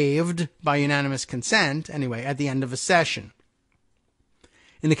waived by unanimous consent, anyway, at the end of a session.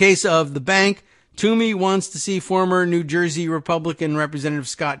 In the case of the bank, Toomey wants to see former New Jersey Republican Representative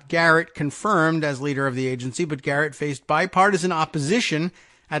Scott Garrett confirmed as leader of the agency, but Garrett faced bipartisan opposition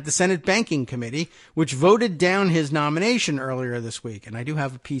at the Senate Banking Committee, which voted down his nomination earlier this week. And I do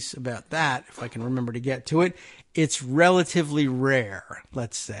have a piece about that, if I can remember to get to it. It's relatively rare,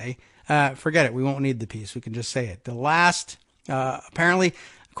 let's say. Forget it. We won't need the piece. We can just say it. The last, apparently,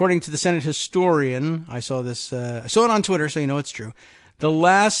 according to the Senate historian, I saw this, I saw it on Twitter, so you know it's true. The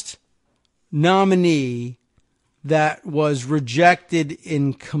last nominee that was rejected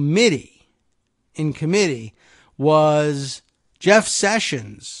in committee was Jeff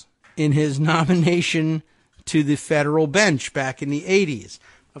Sessions in his nomination to the federal bench back in the 80s.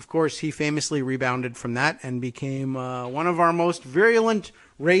 Of course, he famously rebounded from that and became one of our most virulent,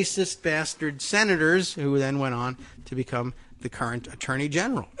 racist bastard senators, who then went on to become the current Attorney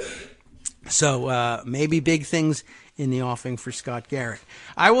General. So maybe big things in the offing for Scott Garrett.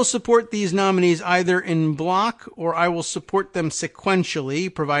 I will support these nominees either in block or I will support them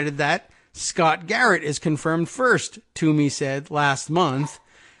sequentially, provided that Scott Garrett is confirmed first, Toomey said last month.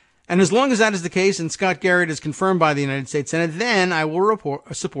 And as long as that is the case and Scott Garrett is confirmed by the United States Senate, then I will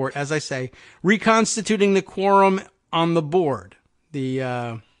support, as I say, reconstituting the quorum on the board.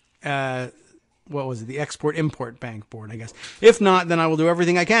 The, what was it? The Export-Import Bank Board, I guess. If not, then I will do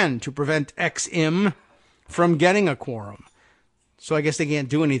everything I can to prevent Ex-Im from getting a quorum. So I guess they can't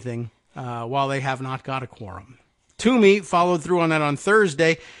do anything while they have not got a quorum. Toomey followed through on that on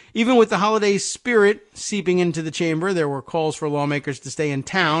Thursday. Even with the holiday spirit seeping into the chamber, there were calls for lawmakers to stay in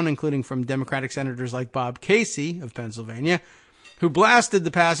town, including from Democratic senators like Bob Casey of Pennsylvania, who blasted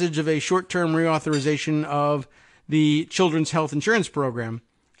the passage of a short-term reauthorization of the Children's Health Insurance Program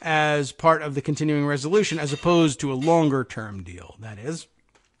as part of the continuing resolution, as opposed to a longer-term deal, that is.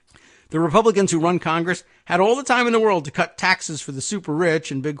 The Republicans who run Congress had all the time in the world to cut taxes for the super rich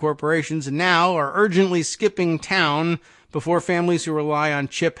and big corporations, and now are urgently skipping town before families who rely on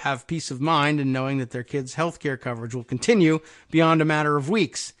CHIP have peace of mind in knowing that their kids' health care coverage will continue beyond a matter of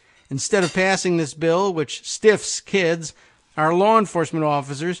weeks. Instead of passing this bill, which stiffs kids, our law enforcement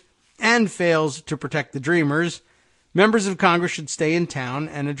officers, and fails to protect the dreamers, members of Congress should stay in town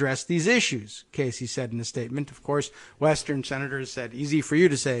and address these issues, Casey said in a statement. Of course, Western senators said, easy for you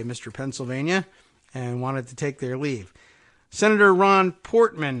to say, Mr. Pennsylvania, and wanted to take their leave. Senator Ron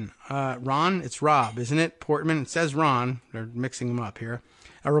Portman, Ron, it's Rob, isn't it? Portman, it says Ron, they're mixing them up here.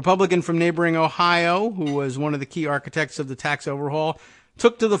 A Republican from neighboring Ohio, who was one of the key architects of the tax overhaul,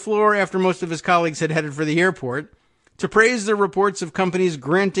 took to the floor after most of his colleagues had headed for the airport to praise the reports of companies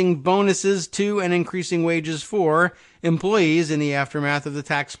granting bonuses to and increasing wages for employees in the aftermath of the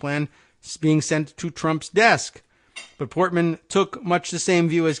tax plan being sent to Trump's desk. But Portman took much the same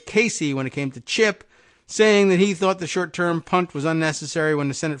view as Casey when it came to CHIP, saying that he thought the short-term punt was unnecessary when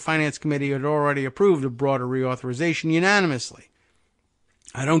the Senate Finance Committee had already approved a broader reauthorization unanimously.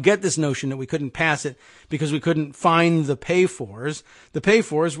 I don't get this notion that we couldn't pass it because we couldn't find the pay-fors. The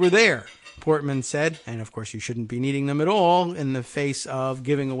pay-fors were there, Portman said, and of course you shouldn't be needing them at all in the face of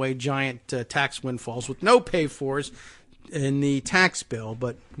giving away giant tax windfalls with no pay-fors in the tax bill,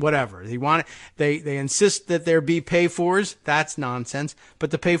 but whatever. They insist that there be pay-fors. That's nonsense,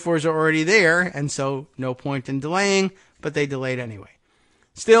 but the pay-fors are already there, and so no point in delaying, but they delayed anyway.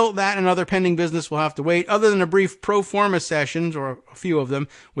 Still, that and other pending business will have to wait. Other than a brief pro forma sessions, or a few of them,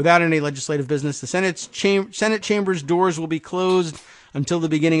 without any legislative business, the Senate chamber's doors will be closed until the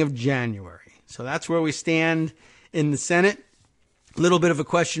beginning of January. So that's where we stand in the Senate. A little bit of a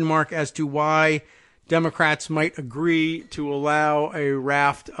question mark as to why Democrats might agree to allow a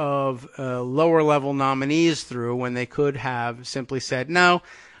raft of lower-level nominees through when they could have simply said, no,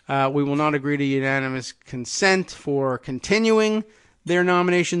 we will not agree to unanimous consent for continuing their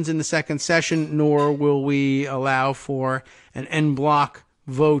nominations in the second session, nor will we allow for an en bloc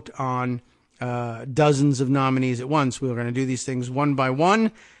vote on dozens of nominees at once. We're going to do these things one by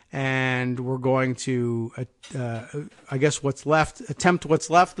one, and we're going to, I guess attempt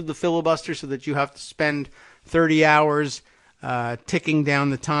what's left of the filibuster so that you have to spend 30 hours ticking down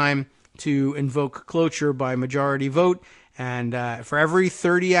the time to invoke cloture by majority vote. And for every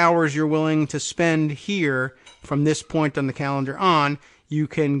 30 hours you're willing to spend here from this point on the calendar on, you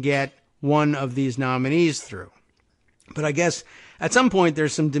can get one of these nominees through. But I guess at some point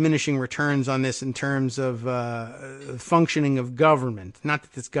there's some diminishing returns on this in terms of functioning of government. Not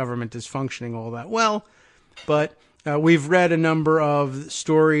that this government is functioning all that well, but we've read a number of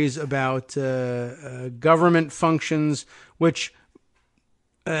stories about government functions, which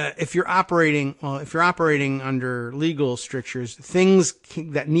if you're operating under legal strictures, things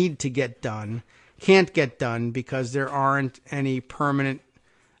that need to get done can't get done because there aren't any permanent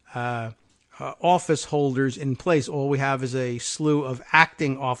office holders in place. All we have is a slew of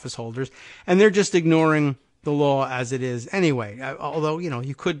acting office holders, and they're just ignoring the law as it is anyway. Although,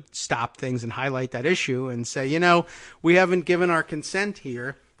 you could stop things and highlight that issue and say, we haven't given our consent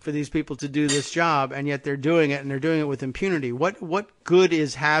here for these people to do this job, and yet they're doing it, and they're doing it with impunity. What good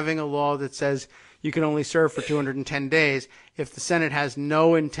is having a law that says you can only serve for 210 days if the Senate has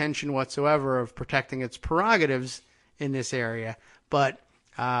no intention whatsoever of protecting its prerogatives in this area? But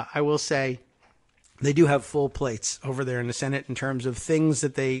I will say they do have full plates over there in the Senate in terms of things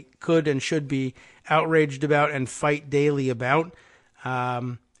that they could and should be outraged about and fight daily about.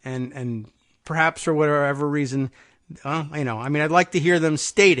 And perhaps for whatever reason, I'd like to hear them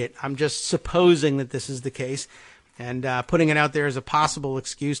state it. I'm just supposing that this is the case and putting it out there as a possible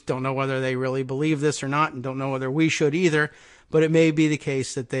excuse. Don't know whether they really believe this or not, and don't know whether we should either. But it may be the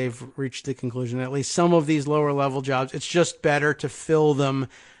case that they've reached the conclusion that at least some of these lower level jobs, it's just better to fill them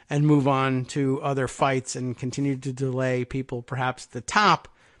and move on to other fights and continue to delay people perhaps at the top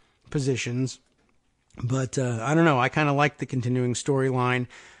positions. But I don't know. I kind of like the continuing storyline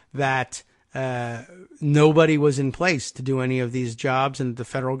that nobody was in place to do any of these jobs, and the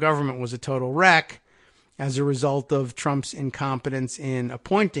federal government was a total wreck as a result of Trump's incompetence in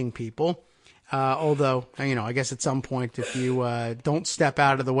appointing people. Although, I guess at some point, if you don't step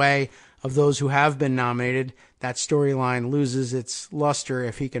out of the way of those who have been nominated, that storyline loses its luster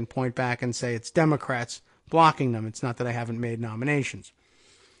if he can point back and say it's Democrats blocking them. It's not that I haven't made nominations.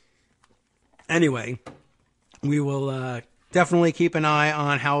 Anyway, we will definitely keep an eye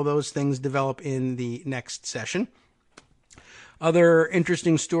on how those things develop in the next session. Other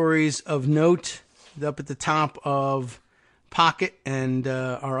interesting stories of note up at the top of Pocket and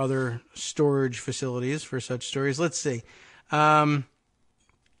our other storage facilities for such stories. Let's see. Yes,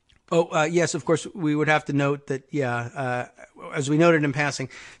 of course, we would have to note that, as we noted in passing,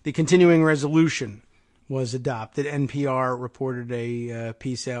 the continuing resolution was adopted. NPR reported a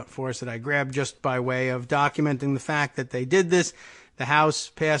piece out for us that I grabbed just by way of documenting the fact that they did this. The House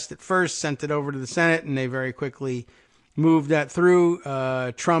passed it first, sent it over to the Senate, and they very quickly moved that through.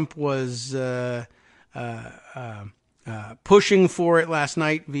 Trump was pushing for it last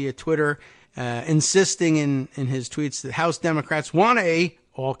night via Twitter, insisting in his tweets that House Democrats want a,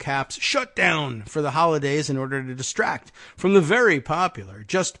 all caps, shutdown for the holidays in order to distract from the very popular,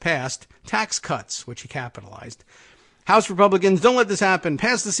 just passed tax cuts, which he capitalized. House Republicans, don't let this happen.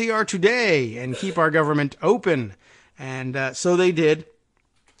 Pass the CR today and keep our government open. And so they did.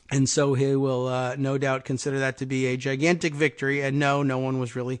 And so he will no doubt consider that to be a gigantic victory. And no one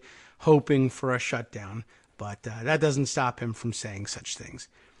was really hoping for a shutdown. But that doesn't stop him from saying such things.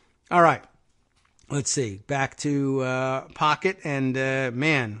 All right. Let's see. Back to Pocket. And,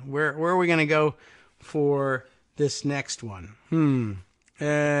 man, where are we going to go for this next one?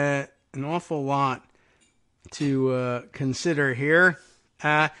 An awful lot to consider here.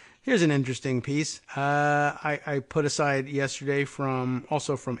 Here's an interesting piece. I put aside yesterday from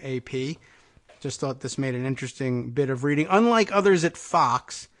AP. Just thought this made an interesting bit of reading. Unlike others at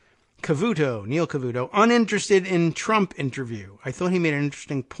Fox, Neil Cavuto, uninterested in Trump interview. I thought he made an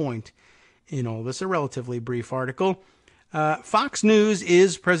interesting point in all this, a relatively brief article. Fox News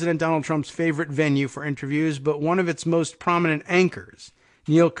is President Donald Trump's favorite venue for interviews, but one of its most prominent anchors,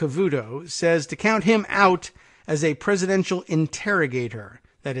 Neil Cavuto, says to count him out as a presidential interrogator,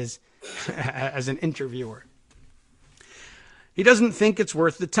 that is, as an interviewer. He doesn't think it's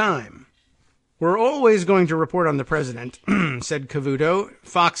worth the time. We're always going to report on the president, said Cavuto,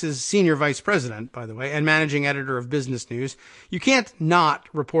 Fox's senior vice president, by the way, and managing editor of Business News. You can't not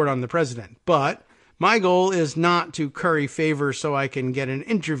report on the president, but my goal is not to curry favor so I can get an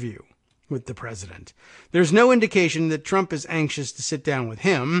interview with the president. There's no indication that Trump is anxious to sit down with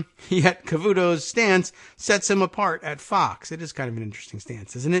him, yet Cavuto's stance sets him apart at Fox. It is kind of an interesting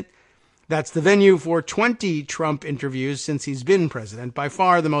stance, isn't it? That's the venue for 20 Trump interviews since he's been president, by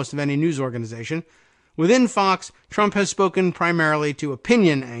far the most of any news organization. Within Fox, Trump has spoken primarily to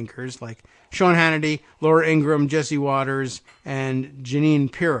opinion anchors like Sean Hannity, Laura Ingraham, Jesse Waters, and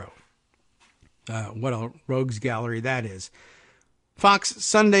Jeanine Pirro. What a rogues gallery that is. Fox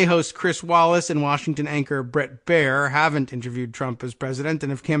Sunday host Chris Wallace and Washington anchor Bret Baier haven't interviewed Trump as president and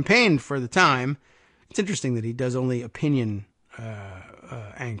have campaigned for the time. It's interesting that he does only opinion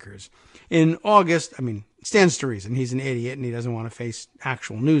anchors. In August, it stands to reason. He's an idiot and he doesn't want to face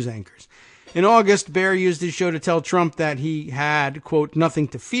actual news anchors. In August, Baer used his show to tell Trump that he had, quote, nothing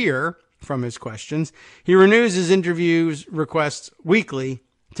to fear from his questions. He renews his interviews requests weekly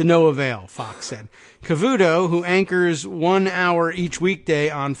to no avail, Fox said. Cavuto, who anchors 1 hour each weekday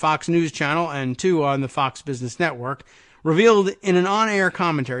on Fox News Channel and 2 on the Fox Business Network, revealed in an on-air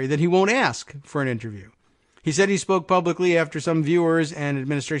commentary that he won't ask for an interview. He said he spoke publicly after some viewers and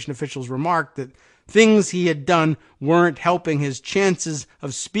administration officials remarked that things he had done weren't helping his chances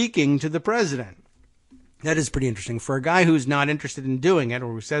of speaking to the president. That is pretty interesting. For a guy who's not interested in doing it,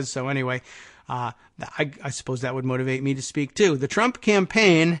 or who says so anyway, I suppose that would motivate me to speak too. The Trump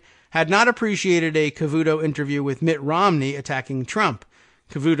campaign had not appreciated a Cavuto interview with Mitt Romney attacking Trump.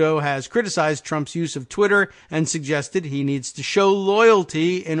 Cavuto has criticized Trump's use of Twitter and suggested he needs to show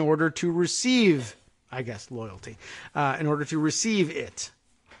loyalty in order to receive, loyalty, in order to receive it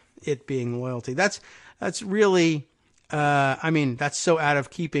being loyalty. That's really, that's so out of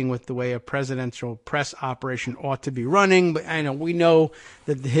keeping with the way a presidential press operation ought to be running. But I know we know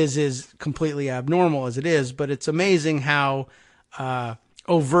that his is completely abnormal as it is, but it's amazing how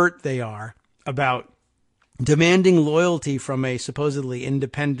overt they are about demanding loyalty from a supposedly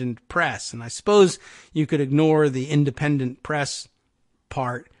independent press. And I suppose you could ignore the independent press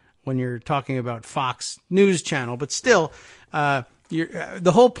part when you're talking about Fox News Channel, but still,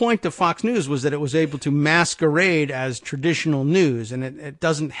 the whole point of Fox News was that it was able to masquerade as traditional news, and it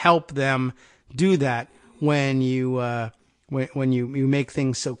doesn't help them do that when you when you make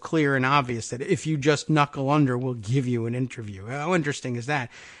things so clear and obvious that if you just knuckle under, we'll give you an interview. How interesting is that?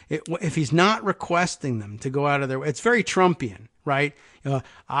 If he's not requesting them to go out of their way, it's very Trumpian, right? To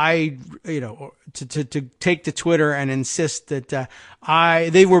take to Twitter and insist that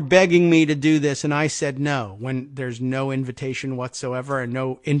they were begging me to do this and I said no, when there's no invitation whatsoever and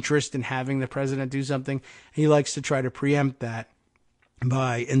no interest in having the president do something. He likes to try to preempt that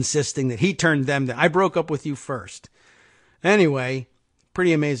by insisting that he turned them down. I broke up with you first. Anyway,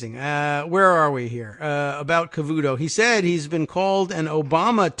 pretty amazing. Where are we here? About Cavuto. He said he's been called an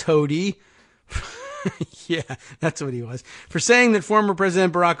Obama toady. Yeah, that's what he was. For saying that former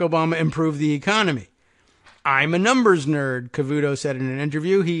President Barack Obama improved the economy. I'm a numbers nerd, Cavuto said in an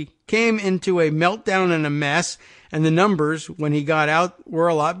interview. He came into a meltdown and a mess, and the numbers, when he got out, were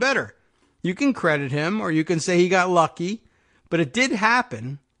a lot better. You can credit him, or you can say he got lucky, but it did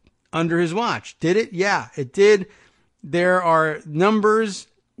happen under his watch. Did it? Yeah, it did. There are numbers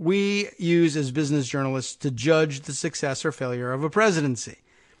we use as business journalists to judge the success or failure of a presidency.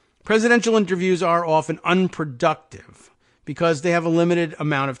 Presidential interviews are often unproductive because they have a limited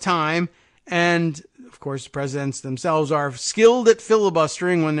amount of time. And, of course, presidents themselves are skilled at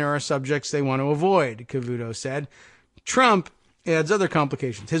filibustering when there are subjects they want to avoid, Cavuto said. Trump adds other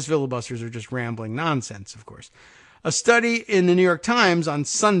complications. His filibusters are just rambling nonsense, of course. A study in the New York Times on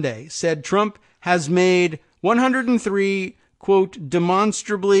Sunday said Trump has made 103, quote,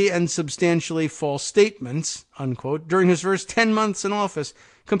 demonstrably and substantially false statements, unquote, during his first 10 months in office,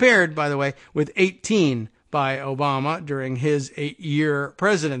 compared, by the way, with 18 by Obama during his 8-year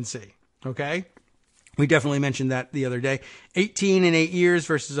presidency. Okay? We definitely mentioned that the other day. 18 in 8 years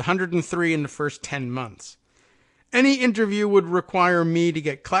versus 103 in the first 10 months. Any interview would require me to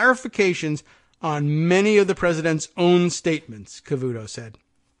get clarifications on many of the president's own statements, Cavuto said.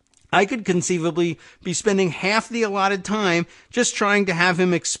 I could conceivably be spending half the allotted time just trying to have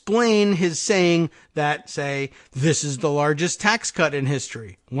him explain his saying that, say, this is the largest tax cut in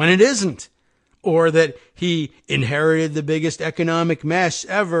history, when it isn't. Or that he inherited the biggest economic mess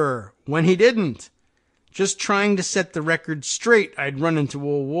ever, when he didn't. Just trying to set the record straight, I'd run into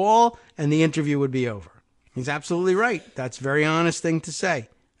a wall and the interview would be over. He's absolutely right. That's a very honest thing to say.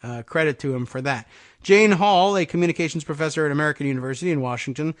 Credit to him for that. Jane Hall, a communications professor at American University in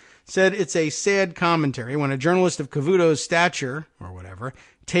Washington, said it's a sad commentary when a journalist of Cavuto's stature, or whatever,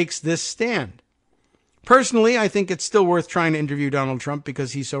 takes this stand. Personally, I think it's still worth trying to interview Donald Trump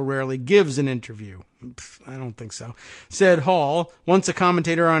because he so rarely gives an interview. I don't think so, said Hall, once a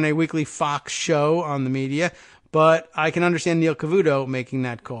commentator on a weekly Fox show on the media, but I can understand Neil Cavuto making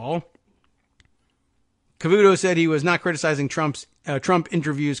that call. Cavuto said he was not criticizing Trump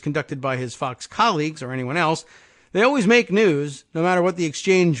interviews conducted by his Fox colleagues or anyone else. They always make news, no matter what the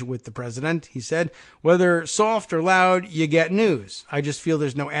exchange with the president, he said. Whether soft or loud, you get news. I just feel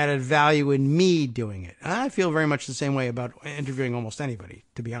there's no added value in me doing it. I feel very much the same way about interviewing almost anybody,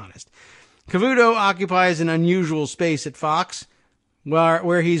 to be honest. Cavuto occupies an unusual space at Fox,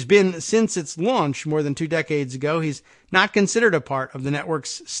 where he's been since its launch more than 2 decades ago. He's not considered a part of the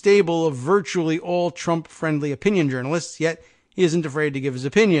network's stable of virtually all Trump-friendly opinion journalists, yet he isn't afraid to give his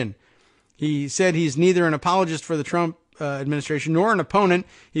opinion. He said he's neither an apologist for the Trump administration nor an opponent.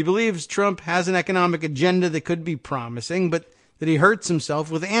 He believes Trump has an economic agenda that could be promising, but that he hurts himself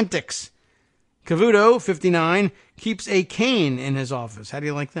with antics. Kagro, 59, keeps a cane in his office. How do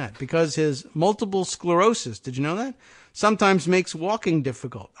you like that? Because his multiple sclerosis, did you know that? Sometimes makes walking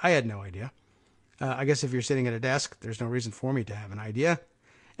difficult. I had no idea. I guess if you're sitting at a desk, there's no reason for me to have an idea.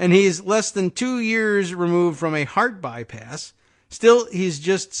 And he's less than 2 years removed from a heart bypass. Still, he's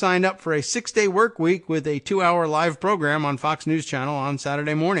just signed up for a 6-day work week with a 2-hour live program on Fox News Channel on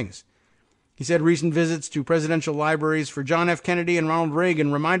Saturday mornings. He said recent visits to presidential libraries for John F. Kennedy and Ronald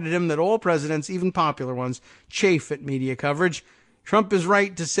Reagan reminded him that all presidents, even popular ones, chafe at media coverage. Trump is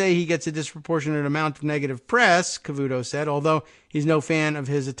right to say he gets a disproportionate amount of negative press, Kagro said, although he's no fan of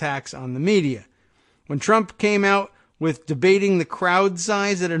his attacks on the media. When Trump came out with debating the crowd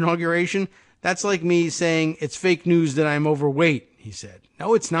size at inauguration, that's like me saying it's fake news that I'm overweight, he said.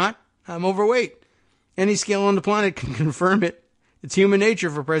 No, it's not. I'm overweight. Any scale on the planet can confirm it. It's human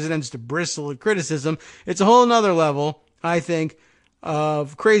nature for presidents to bristle at criticism. It's a whole nother level, I think,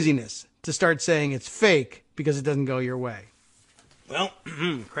 of craziness to start saying it's fake because it doesn't go your way. Well,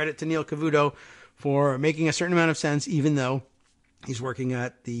 credit to Neil Kagro for making a certain amount of sense, even though he's working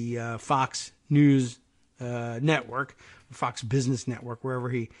at the Fox News network, Fox Business Network, wherever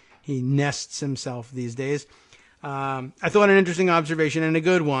he nests himself these days. I thought an interesting observation and a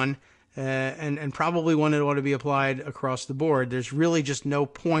good one, and probably one that ought to be applied across the board. There's really just no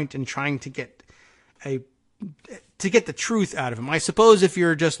point in trying to get the truth out of him. I suppose if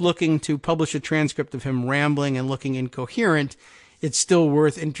you're just looking to publish a transcript of him rambling and looking incoherent, it's still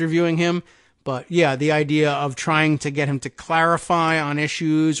worth interviewing him. But yeah, the idea of trying to get him to clarify on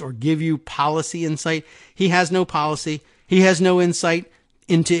issues or give you policy insight, he has no policy. He has no insight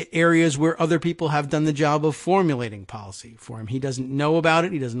into areas where other people have done the job of formulating policy for him. He doesn't know about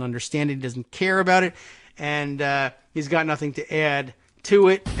it. He doesn't understand it. He doesn't care about it. And he's got nothing to add to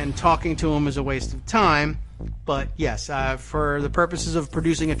it. And talking to him is a waste of time. But yes, for the purposes of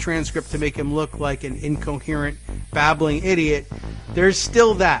producing a transcript to make him look like an incoherent, babbling idiot, there's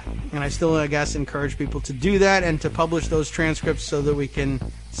still that. And I still, I guess, encourage people to do that and to publish those transcripts so that we can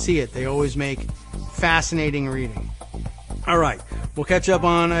see it. They always make fascinating reading. All right, we'll catch up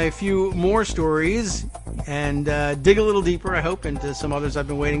on a few more stories and dig a little deeper, I hope, into some others I've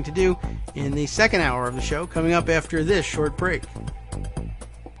been waiting to do in the second hour of the show, coming up after this short break.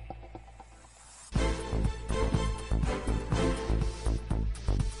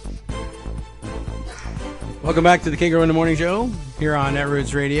 Welcome back to the Kagro in the Morning Show here on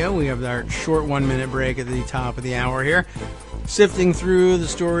Netroots Radio. We have our short 1-minute break at the top of the hour here, sifting through the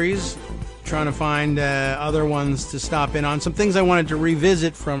stories, trying to find other ones to stop in on. Some things I wanted to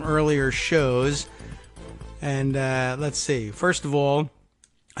revisit from earlier shows. And let's see. First of all,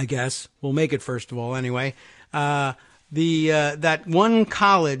 I guess we'll make it first of all anyway. That one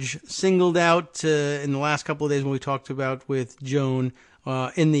college singled out in the last couple of days when we talked about with Joan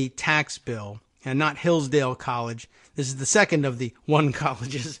in the tax bill, and not Hillsdale College. This is the second of the one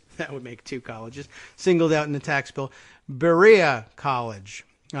colleges. That would make two colleges singled out in the tax bill. Berea College.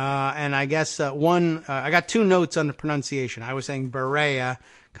 And I guess I got two notes on the pronunciation. I was saying Berea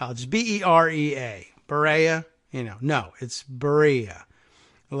College, Berea, Berea. No, it's Berea.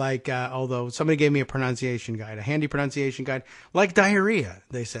 Like, although somebody gave me a pronunciation guide, a handy pronunciation guide, like diarrhea.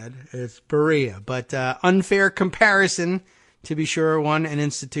 They said it's Berea, but unfair comparison, to be sure. One, an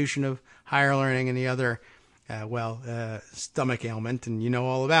institution of higher learning, and the other, stomach ailment, and you know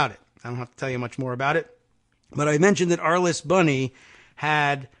all about it. I don't have to tell you much more about it. But I mentioned that Arliss Bunny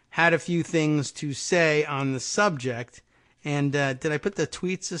had a few things to say on the subject. And did I put the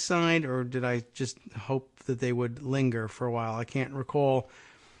tweets aside, or did I just hope that they would linger for a while? I can't recall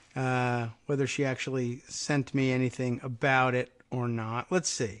whether she actually sent me anything about it or not. Let's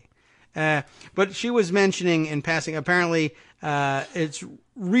see. But she was mentioning in passing, apparently it's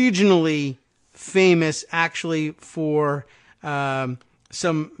regionally famous actually for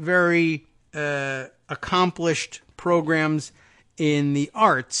some very accomplished programs in the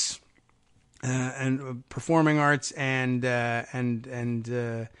arts and performing arts and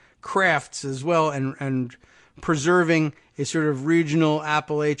crafts as well, and preserving a sort of regional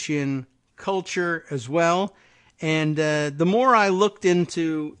Appalachian culture as well. And the more I looked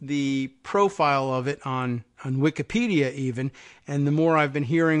into the profile of it on Wikipedia even, and the more I've been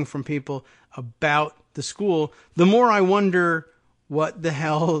hearing from people about the school, the more I wonder what the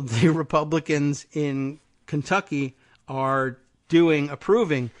hell the Republicans in Kentucky are doing,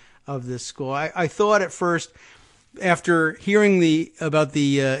 approving of this school. I thought at first after hearing about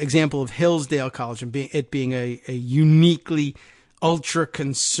the example of Hillsdale College and it being a uniquely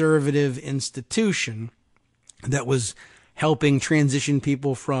ultra-conservative institution that was helping transition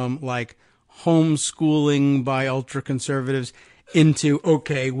people from like homeschooling by ultra-conservatives into,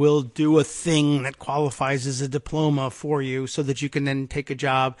 okay, we'll do a thing that qualifies as a diploma for you so that you can then take a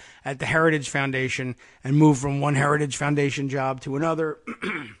job at the Heritage Foundation and move from one Heritage Foundation job to another,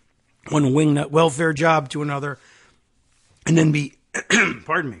 one wingnut welfare job to another, and then be,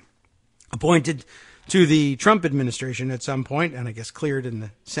 pardon me, appointed to the Trump administration at some point, and I guess cleared in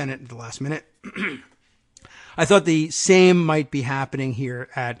the Senate at the last minute. I thought the same might be happening here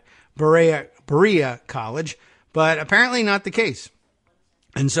at Berea College, but apparently not the case.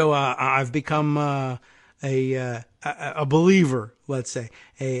 And so I've become a believer, let's say,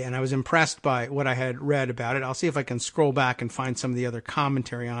 and I was impressed by what I had read about it. I'll see if I can scroll back and find some of the other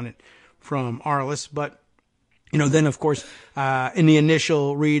commentary on it from Arliss. But, then, of course, in the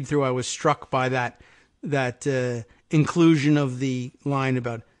initial read through, I was struck by that inclusion of the line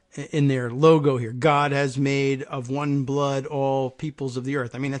about in their logo here, God has made of one blood all peoples of the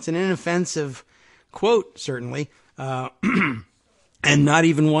earth. I mean, that's an inoffensive quote, certainly, and not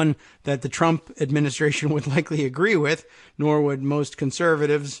even one that the Trump administration would likely agree with, nor would most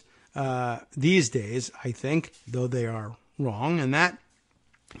conservatives these days, I think, though they are wrong in that.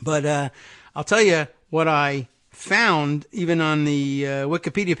 But I'll tell you what I found even on the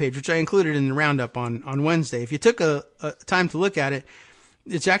Wikipedia page, which I included in the roundup on Wednesday. If you took a time to look at it,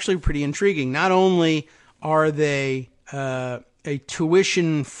 it's actually pretty intriguing. Not only are they a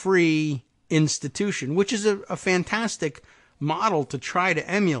tuition-free institution, which is a fantastic model to try to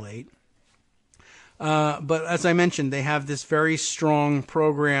emulate, but as I mentioned, they have this very strong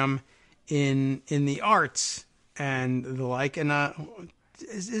program in the arts and the like. And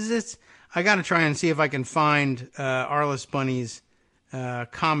is this? I got to try and see if I can find Arliss Bunny's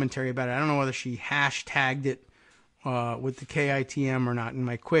commentary about it. I don't know whether she hashtagged it with the KITM or not. In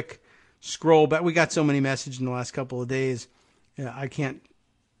my quick scroll back, we got so many messages in the last couple of days. I can't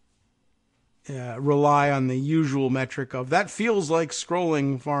rely on the usual metric of that feels like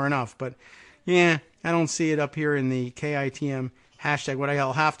scrolling far enough. But yeah, I don't see it up here in the KITM hashtag. What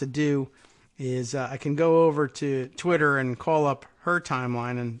I'll have to do is I can go over to Twitter and call up her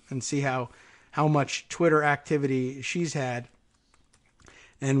timeline and see how much Twitter activity she's had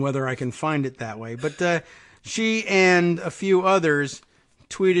and whether I can find it that way. But she and a few others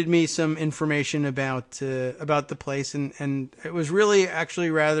tweeted me some information about the place, and it was really actually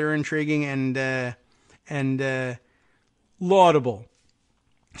rather intriguing and laudable.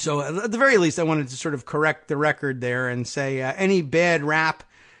 So at the very least, I wanted to sort of correct the record there and say any bad rap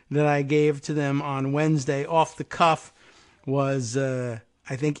that I gave to them on Wednesday off the cuff was, I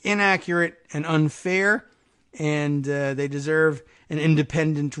think, inaccurate and unfair, and they deserve an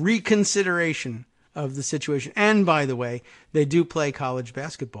independent reconsideration of the situation. And by the way, they do play college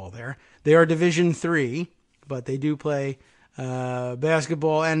basketball there. They are Division III, but they do play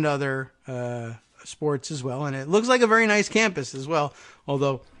basketball and other sports as well. And it looks like a very nice campus as well,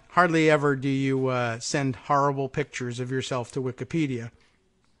 although hardly ever do you send horrible pictures of yourself to Wikipedia.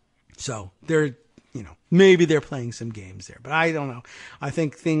 So they're, maybe they're playing some games there, but I don't know. I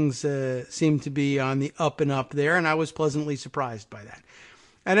think things seem to be on the up and up there, and I was pleasantly surprised by that.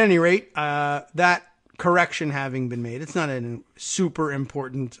 At any rate, that correction having been made, it's not a super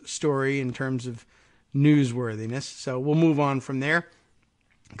important story in terms of newsworthiness, so we'll move on from there.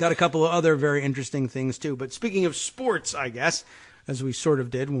 Got a couple of other very interesting things, too. But speaking of sports, I guess, as we sort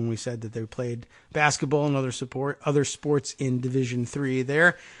of did when we said that they played basketball and other sports in Division III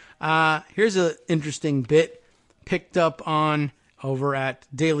there, here's an interesting bit picked up on over at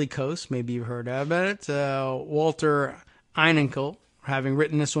Daily Kos. Maybe you've heard about it. Walter Einenkel, having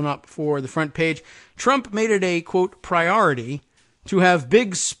written this one up for the front page. Trump made it a, quote, priority to have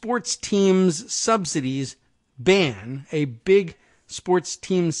big sports teams subsidies ban,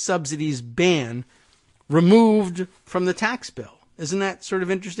 removed from the tax bill. Isn't that sort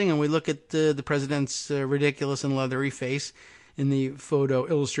of interesting? And we look at the president's ridiculous and leathery face in the photo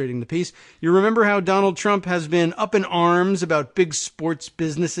illustrating the piece. You remember how Donald Trump has been up in arms about big sports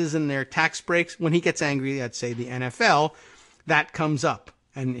businesses and their tax breaks? When he gets angry at, say, the NFL, that comes up.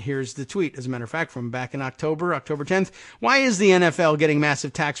 And here's the tweet, as a matter of fact, from back in October 10th. Why is the NFL getting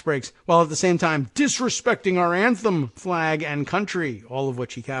massive tax breaks while at the same time disrespecting our anthem, flag, and country? All of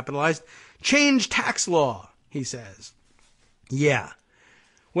which he capitalized. Change tax law, he says. Yeah.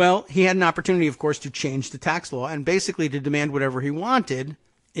 Well, he had an opportunity, of course, to change the tax law and basically to demand whatever he wanted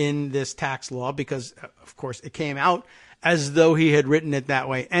in this tax law because, of course, it came out as though he had written it that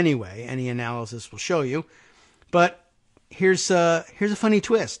way anyway. Any analysis will show you. But here's a funny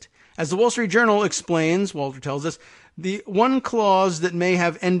twist. As the Wall Street Journal explains, Walter tells us, the one clause that may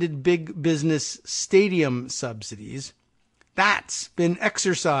have ended big business stadium subsidies, that's been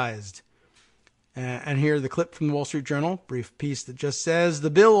exercised. And here the clip from the Wall Street Journal, brief piece that just says, the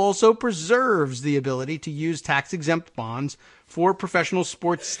bill also preserves the ability to use tax-exempt bonds for professional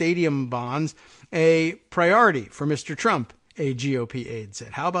sports stadium bonds, a priority for Mr. Trump, a GOP aide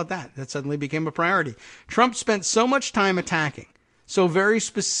said. How about that? That suddenly became a priority. Trump spent so much time attacking, so very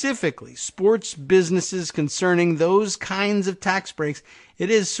specifically, sports businesses concerning those kinds of tax breaks. It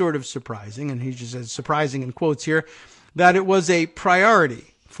is sort of surprising, and he just says surprising in quotes here, that it was a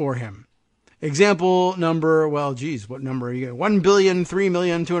priority for him. Example number, well, geez, what number are you getting?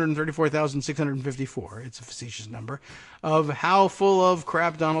 1,003,234,654. It's a facetious number of how full of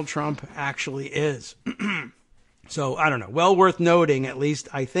crap Donald Trump actually is. So, I don't know. Well worth noting, at least,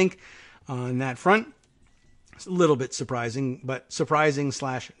 I think, on that front. It's a little bit surprising, but surprising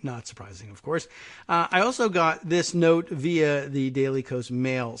 / not surprising, of course. I also got this note via the Daily Kos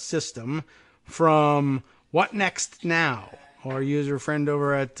mail system from What Next Now? Our user friend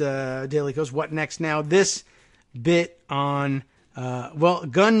over at Daily Kos, What Next Now? This bit on,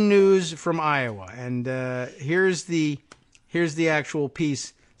 gun news from Iowa. And here's the actual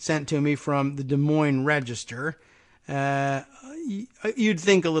piece sent to me from the Des Moines Register. You'd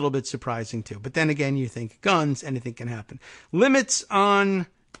think a little bit surprising, too. But then again, you think guns, anything can happen. Limits on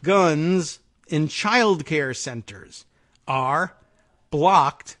guns in child care centers are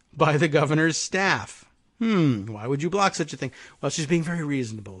blocked by the governor's staff. Why would you block such a thing? Well, she's being very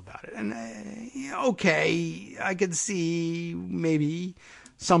reasonable about it. And, okay, I could see maybe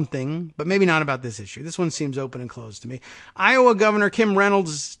something, but maybe not about this issue. This one seems open and closed to me. Iowa Governor Kim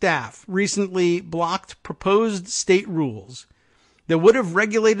Reynolds' staff recently blocked proposed state rules that would have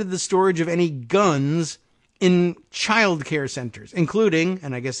regulated the storage of any guns in child care centers, including,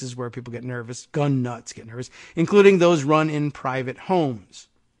 and I guess this is where people get nervous, gun nuts get nervous, including those run in private homes.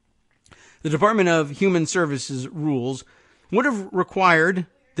 The Department of Human Services rules would have required,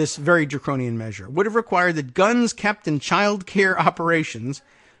 this very draconian measure, would have required that guns kept in child care operations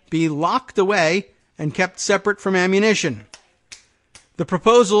be locked away and kept separate from ammunition. The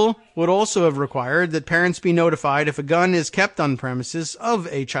proposal would also have required that parents be notified if a gun is kept on premises of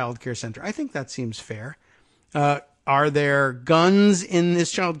a child care center. I think that seems fair. Are there guns in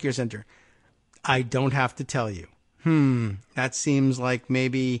this child care center? I don't have to tell you. That seems like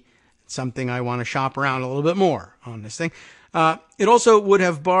maybe something I want to shop around a little bit more on this thing. It also would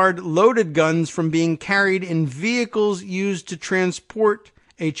have barred loaded guns from being carried in vehicles used to transport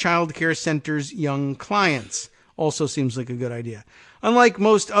a child care center's young clients. Also seems like a good idea. Unlike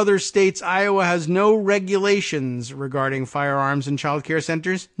most other states, Iowa has no regulations regarding firearms in child care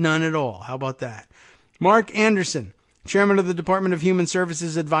centers. None at all. How about that? Mark Anderson, chairman of the Department of Human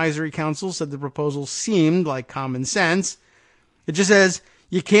Services Advisory Council, said the proposal seemed like common sense. It just says,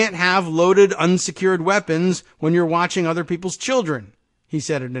 you can't have loaded, unsecured weapons when you're watching other people's children, he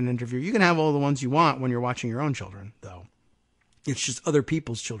said in an interview. You can have all the ones you want when you're watching your own children, though. It's just other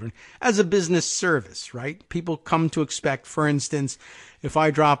people's children as a business service, right? People come to expect, for instance, if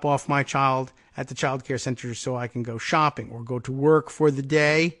I drop off my child at the child care center so I can go shopping or go to work for the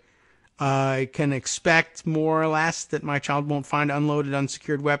day, I can expect more or less that my child won't find unloaded,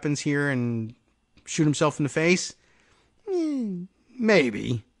 unsecured weapons here and shoot himself in the face.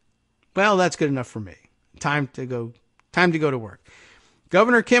 Maybe. Well, that's good enough for me. Time to go to work.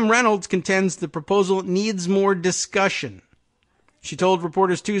 Governor Kim Reynolds contends the proposal needs more discussion. She told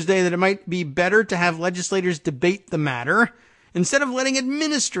reporters Tuesday that it might be better to have legislators debate the matter instead of letting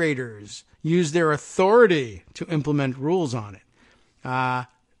administrators use their authority to implement rules on it.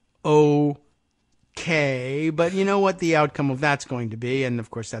 Okay, but you know what the outcome of that's going to be, and of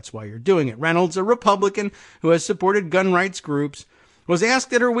course that's why you're doing it. Reynolds, a Republican who has supported gun rights groups, was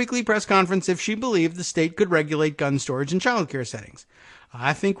asked at her weekly press conference if she believed the state could regulate gun storage in child care settings.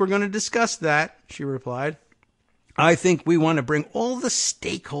 I think we're going to discuss that, she replied. I think we want to bring all the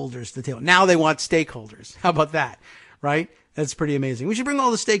stakeholders to the table. Now they want stakeholders. How about that, right? That's pretty amazing. We should bring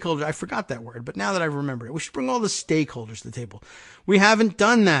all the stakeholders. I forgot that word, but now that I remember it, we should bring all the stakeholders to the table. We haven't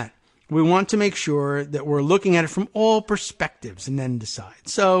done that. We want to make sure that we're looking at it from all perspectives and then decide.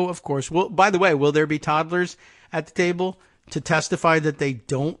 So, of course, by the way, will there be toddlers at the table to testify that they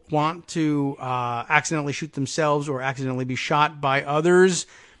don't want to accidentally shoot themselves or accidentally be shot by others?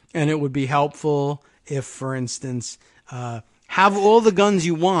 And it would be helpful if, for instance, have all the guns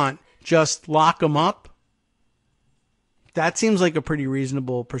you want, just lock them up. That seems like a pretty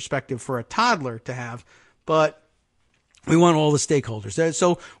reasonable perspective for a toddler to have. But We want all the stakeholders.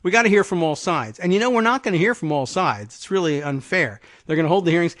 So we got to hear from all sides. And we're not going to hear from all sides. It's really unfair. They're going to hold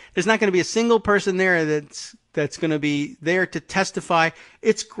the hearings. There's not going to be a single person there that's going to be there to testify.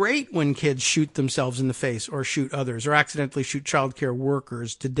 It's great when kids shoot themselves in the face or shoot others or accidentally shoot childcare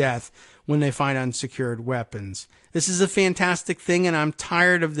workers to death when they find unsecured weapons. This is a fantastic thing, and I'm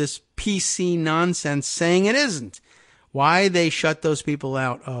tired of this PC nonsense saying it isn't. Why they shut those people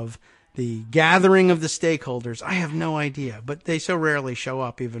out of the gathering of the stakeholders, I have no idea, but they so rarely show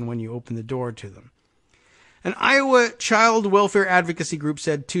up even when you open the door to them. An Iowa child welfare advocacy group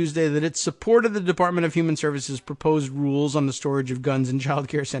said Tuesday that it supported the Department of Human Services' proposed rules on the storage of guns in child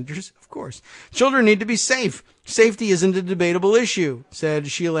care centers. Of course. Children need to be safe. Safety isn't a debatable issue, said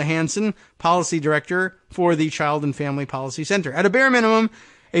Sheila Hansen, policy director for the Child and Family Policy Center. At a bare minimum,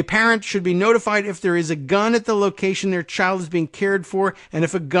 a parent should be notified if there is a gun at the location their child is being cared for and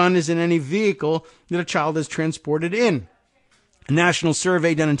if a gun is in any vehicle that a child is transported in. A national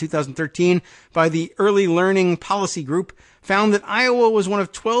survey done in 2013 by the Early Learning Policy Group found that Iowa was one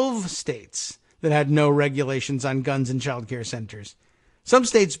of 12 states that had no regulations on guns in child care centers. Some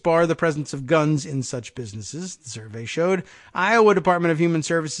states bar the presence of guns in such businesses, the survey showed. Iowa Department of Human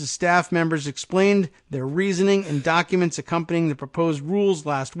Services staff members explained their reasoning in documents accompanying the proposed rules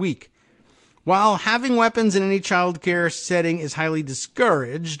last week. While having weapons in any child care setting is highly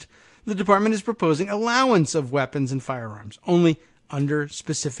discouraged, the department is proposing allowance of weapons and firearms, only under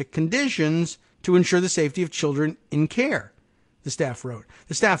specific conditions to ensure the safety of children in care, the staff wrote.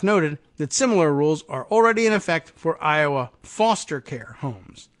 The staff noted that similar rules are already in effect for Iowa foster care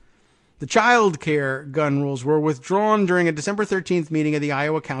homes. The child care gun rules were withdrawn during a December 13th meeting of the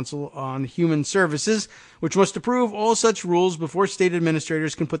Iowa Council on Human Services, which must approve all such rules before state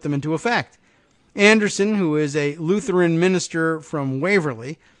administrators can put them into effect. Anderson, who is a Lutheran minister from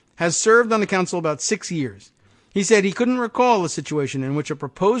Waverly, has served on the council about 6 years. He said he couldn't recall a situation in which a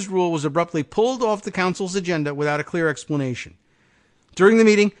proposed rule was abruptly pulled off the council's agenda without a clear explanation. During the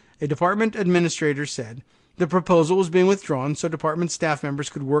meeting, a department administrator said the proposal was being withdrawn so department staff members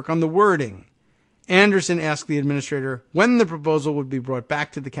could work on the wording. Anderson asked the administrator when the proposal would be brought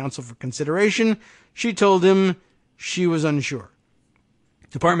back to the council for consideration. She told him she was unsure.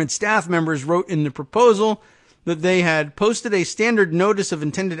 Department staff members wrote in the proposal that they had posted a standard notice of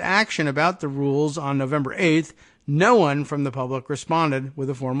intended action about the rules on November 8th. No one from the public responded with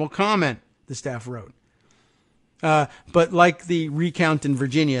a formal comment, the staff wrote. But like the recount in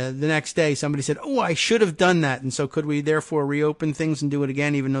Virginia, the next day somebody said, I should have done that. And so could we therefore reopen things and do it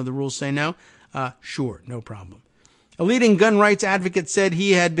again, even though the rules say no? Sure, no problem. A leading gun rights advocate said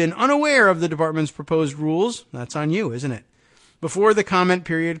he had been unaware of the department's proposed rules. That's on you, isn't it? Before the comment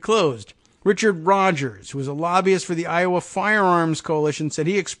period closed. Richard Rogers, who is a lobbyist for the Iowa Firearms Coalition, said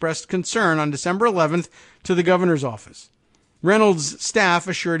he expressed concern on December 11th to the governor's office. Reynolds' staff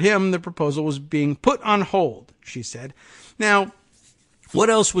assured him the proposal was being put on hold, she said. Now,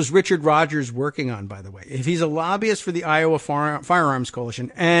 what else was Richard Rogers working on, by the way? If he's a lobbyist for the Iowa Firearms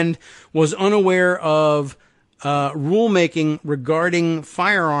Coalition and was unaware of rulemaking regarding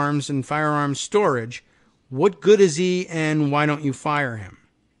firearms and firearms storage, what good is he and why don't you fire him?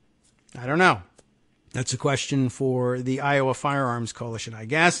 I don't know. That's a question for the Iowa Firearms Coalition, I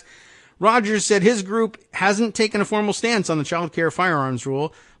guess. Rogers said his group hasn't taken a formal stance on the child care firearms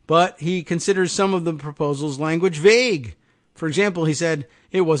rule, but he considers some of the proposal's language vague. For example, he said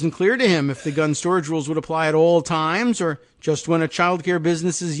it wasn't clear to him if the gun storage rules would apply at all times or just when a child care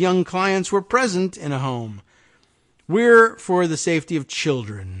business's young clients were present in a home. We're for the safety of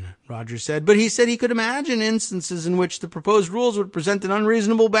children, Rogers said, but he said he could imagine instances in which the proposed rules would present an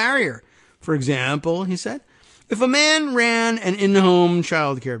unreasonable barrier. For example, he said, if a man ran an in-home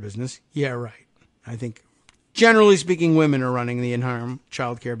child care business, yeah, right. I think, generally speaking, women are running the in-home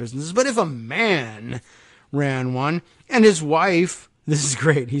child care businesses. But if a man ran one and his wife, this is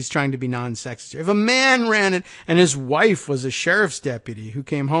great, he's trying to be non-sexist. If a man ran it and his wife was a sheriff's deputy who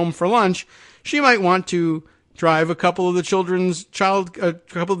came home for lunch, she might want to drive a couple of the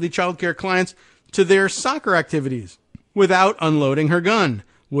child care clients to their soccer activities without unloading her gun.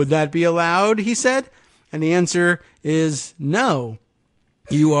 Would that be allowed? He said. And the answer is no.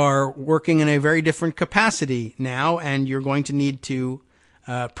 You are working in a very different capacity now, and you're going to need to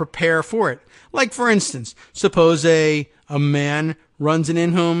prepare for it. Like, for instance, suppose a man runs an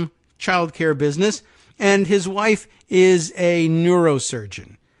in-home child care business, and his wife is a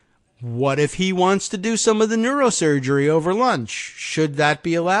neurosurgeon. What if he wants to do some of the neurosurgery over lunch? Should that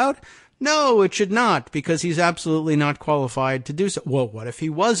be allowed? No, it should not, because he's absolutely not qualified to do so. Well, what if he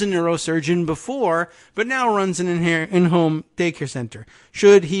was a neurosurgeon before, but now runs an in-home daycare center?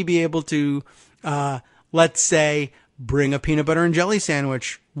 Should he be able to, let's say, bring a peanut butter and jelly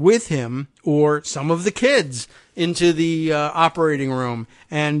sandwich with him or some of the kids into the operating room.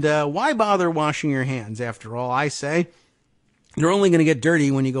 And why bother washing your hands? After all, I say, you're only going to get dirty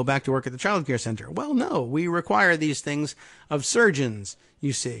when you go back to work at the child care center. Well, no, we require these things of surgeons,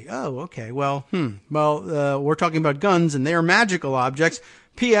 you see. Oh, okay. Well, we're talking about guns, and they are magical objects.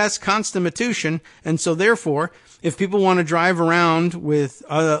 P.S. Constitution. And so, therefore, if people want to drive around with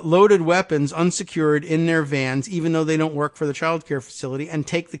loaded weapons unsecured in their vans, even though they don't work for the child care facility, and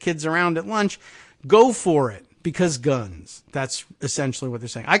take the kids around at lunch, go for it. Because guns. That's essentially what they're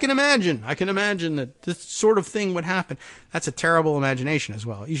saying. I can imagine that this sort of thing would happen. That's a terrible imagination as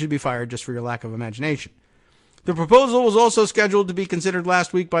well. You should be fired just for your lack of imagination. The proposal was also scheduled to be considered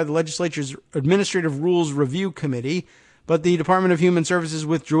last week by the legislature's Administrative Rules Review Committee, but the Department of Human Services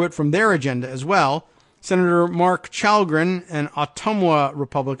withdrew it from their agenda as well. Senator Mark Chalgren, an Ottumwa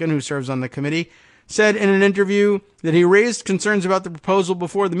Republican who serves on the committee, said in an interview that he raised concerns about the proposal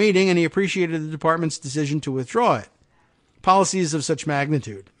before the meeting and he appreciated the department's decision to withdraw it. Policies of such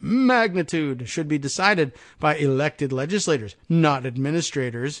magnitude should be decided by elected legislators, not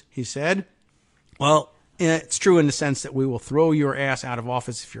administrators, he said. Well, it's true in the sense that we will throw your ass out of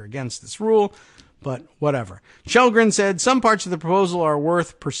office if you're against this rule, but whatever. Chalgren said some parts of the proposal are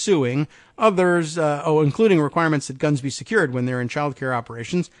worth pursuing, others, including requirements that guns be secured when they're in child care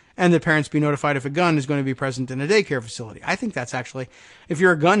operations, and that parents be notified if a gun is going to be present in a daycare facility. I think that's actually, if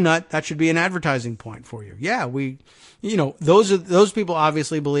you're a gun nut, that should be an advertising point for you. Yeah, those people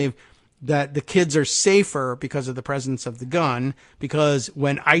obviously believe that the kids are safer because of the presence of the gun, because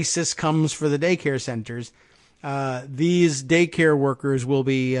when ISIS comes for the daycare centers, these daycare workers will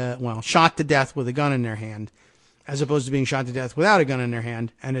be, shot to death with a gun in their hand, as opposed to being shot to death without a gun in their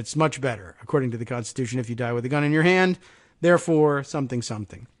hand. And it's much better, according to the Constitution, if you die with a gun in your hand. Therefore, something.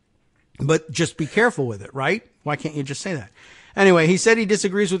 But just be careful with it, right? Why can't you just say that? Anyway, he said he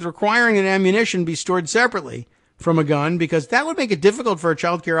disagrees with requiring that ammunition be stored separately from a gun because that would make it difficult for a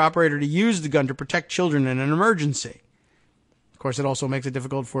child care operator to use the gun to protect children in an emergency. Of course, it also makes it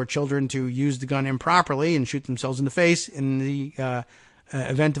difficult for children to use the gun improperly and shoot themselves in the face in the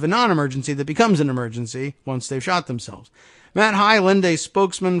event of a non-emergency that becomes an emergency once they've shot themselves. Matt Hyland, a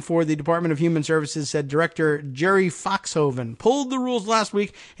spokesman for the Department of Human Services, said Director Jerry Foxhoven pulled the rules last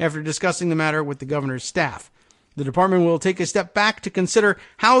week after discussing the matter with the governor's staff. The department will take a step back to consider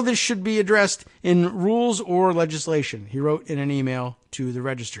how this should be addressed in rules or legislation, he wrote in an email to the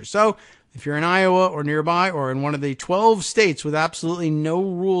Register. So, if you're in Iowa or nearby or in one of the 12 states with absolutely no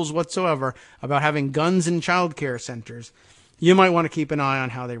rules whatsoever about having guns in child care centers, you might want to keep an eye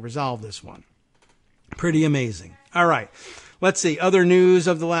on how they resolve this one. Pretty amazing. All right. Let's see. Other news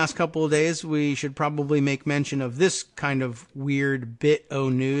of the last couple of days. We should probably make mention of this kind of weird bit-o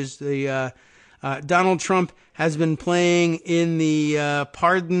news. Donald Trump has been playing in the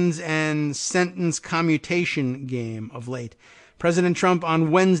pardons and sentence commutation game of late. President Trump on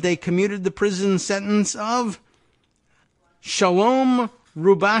Wednesday commuted the prison sentence of Shalom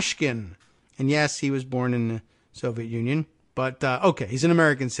Rubashkin. And yes, he was born in the Soviet Union. But, he's an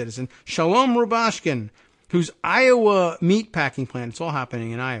American citizen. Shalom Rubashkin, whose Iowa meatpacking plant, it's all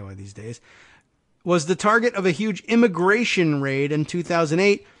happening in Iowa these days, was the target of a huge immigration raid in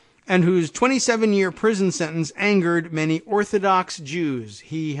 2008 and whose 27-year prison sentence angered many Orthodox Jews,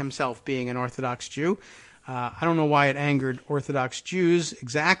 he himself being an Orthodox Jew. I don't know why it angered Orthodox Jews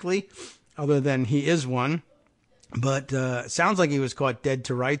exactly, other than he is one. But it sounds like he was caught dead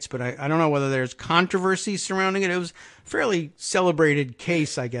to rights, but I don't know whether there's controversy surrounding it. It was a fairly celebrated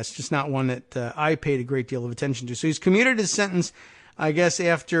case, I guess, just not one that I paid a great deal of attention to. So he's commuted his sentence, I guess,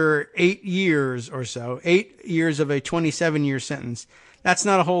 after 8 years or so, 8 years of a 27-year sentence. That's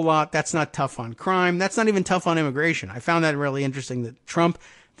not a whole lot. That's not tough on crime. That's not even tough on immigration. I found that really interesting that Trump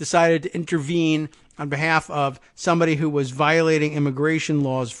decided to intervene on behalf of somebody who was violating immigration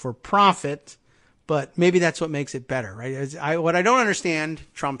laws for profit. But maybe that's what makes it better, right? What I don't understand,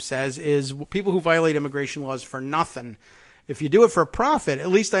 Trump says, is people who violate immigration laws for nothing. If you do it for profit, at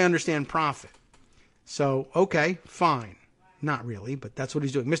least I understand profit. So, okay, fine. Not really, but that's what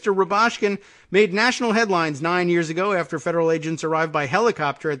he's doing. Mr. Rubashkin made national headlines 9 years ago after federal agents arrived by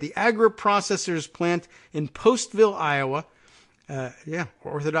helicopter at the agri-processors plant in Postville, Iowa.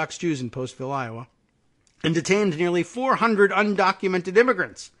 Orthodox Jews in Postville, Iowa. And detained nearly 400 undocumented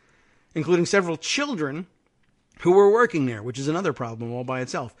immigrants, including several children who were working there, which is another problem all by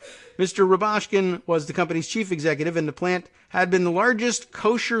itself. Mr. Rubashkin was the company's chief executive, and the plant had been the largest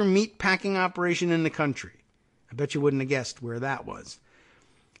kosher meat packing operation in the country. I bet you wouldn't have guessed where that was.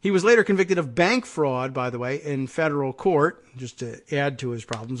 He was later convicted of bank fraud, by the way, in federal court, just to add to his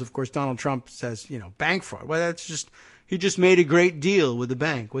problems. Of course, Donald Trump says, bank fraud. Well, that's just he just made a great deal with the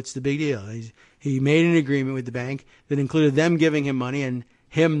bank. What's the big deal? He made an agreement with the bank that included them giving him money and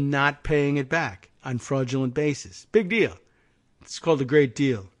him not paying it back on fraudulent basis. Big deal. It's called a great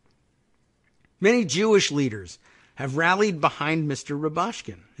deal. Many Jewish leaders have rallied behind Mr.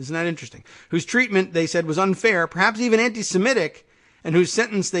 Rubashkin. Isn't that interesting? Whose treatment, they said, was unfair, perhaps even anti-Semitic, and whose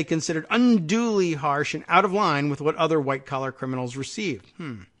sentence they considered unduly harsh and out of line with what other white-collar criminals received.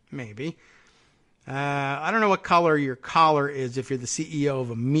 Maybe. I don't know what color your collar is if you're the CEO of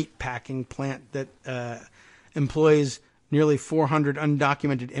a meat packing plant that employs nearly 400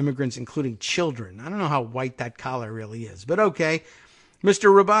 undocumented immigrants, including children. I don't know how white that collar really is, but okay.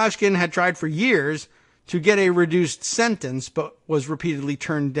 Mr. Rubashkin had tried for years to get a reduced sentence, but was repeatedly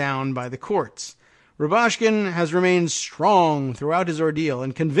turned down by the courts. Rubashkin has remained strong throughout his ordeal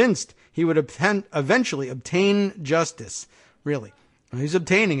and convinced he would eventually obtain justice. Really. He's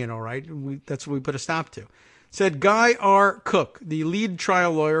obtaining it, all right. That's what we put a stop to. Said Guy R. Cook, the lead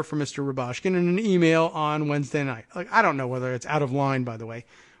trial lawyer for Mr. Rubashkin, in an email on Wednesday night. I don't know whether it's out of line, by the way,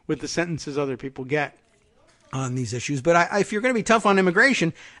 with the sentences other people get on these issues. But if you're going to be tough on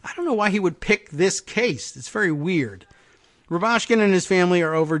immigration, I don't know why he would pick this case. It's very weird. Rubashkin and his family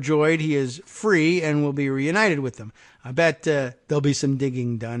are overjoyed. He is free and will be reunited with them. I bet there'll be some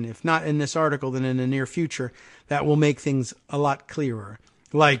digging done, if not in this article, then in the near future, that will make things a lot clearer.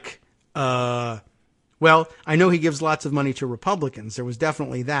 Like, well, I know he gives lots of money to Republicans. There was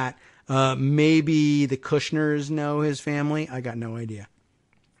definitely that. Maybe the Kushners know his family. I got no idea.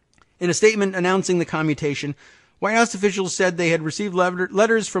 In a statement announcing the commutation, White House officials said they had received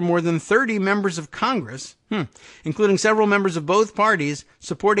letters from more than 30 members of Congress, including several members of both parties,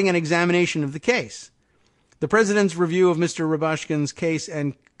 supporting an examination of the case. The president's review of Mr. Rubashkin's case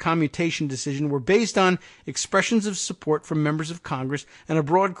and commutation decision were based on expressions of support from members of Congress and a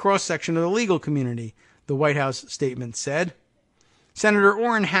broad cross-section of the legal community, the White House statement said. Senator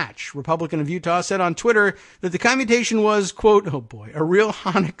Orrin Hatch, Republican of Utah, said on Twitter that the commutation was, quote, oh boy, a real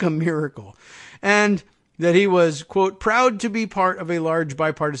Hanukkah miracle, and that he was, quote, proud to be part of a large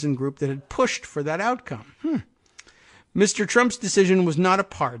bipartisan group that had pushed for that outcome. Mr. Trump's decision was not a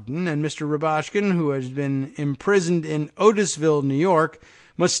pardon, and Mr. Rubashkin, who has been imprisoned in Otisville, New York,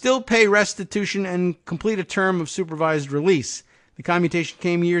 must still pay restitution and complete a term of supervised release. The commutation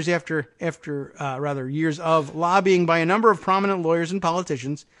came years after years of lobbying by a number of prominent lawyers and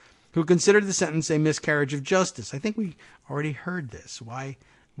politicians who considered the sentence a miscarriage of justice. I think we already heard this. Why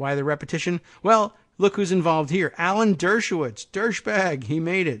the repetition? Well, look who's involved here. Alan Dershowitz, dirtbag, he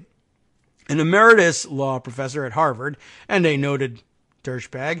made it. An emeritus law professor at Harvard and a noted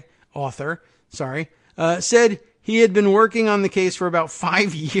author, said he had been working on the case for about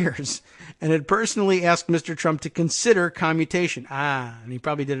 5 years and had personally asked Mr. Trump to consider commutation. And he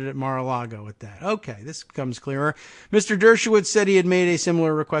probably did it at Mar-a-Lago with that. Okay, this becomes clearer. Mr. Dershowitz said he had made a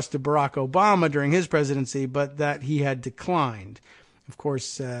similar request to Barack Obama during his presidency, but that he had declined. Of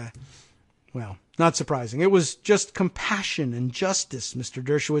course, not surprising. It was just compassion and justice, Mr.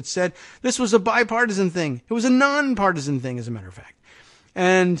 Dershowitz said. This was a bipartisan thing. It was a nonpartisan thing, as a matter of fact.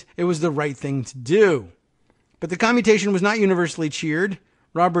 And it was the right thing to do. But the commutation was not universally cheered.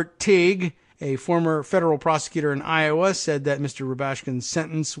 Robert Teague, a former federal prosecutor in Iowa, said that Mr. Rubashkin's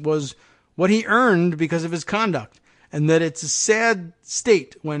sentence was what he earned because of his conduct, and that it's a sad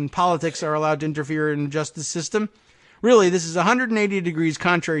state when politics are allowed to interfere in the justice system. Really, this is 180 degrees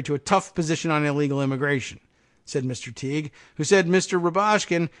contrary to a tough position on illegal immigration, said Mr. Teague, who said Mr.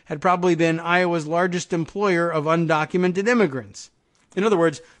 Rubashkin had probably been Iowa's largest employer of undocumented immigrants. In other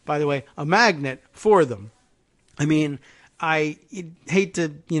words, by the way, a magnet for them. I mean, I hate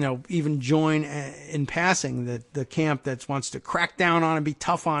to, even join in passing the camp that wants to crack down on and be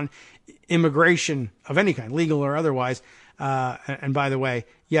tough on immigration of any kind, legal or otherwise. And by the way,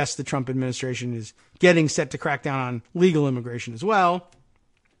 yes, the Trump administration is getting set to crack down on legal immigration as well.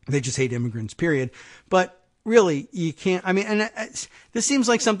 They just hate immigrants, period. But really, you can't, this seems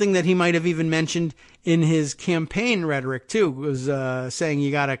like something that he might have even mentioned in his campaign rhetoric too, was saying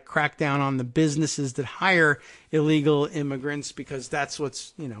you got to crack down on the businesses that hire illegal immigrants because that's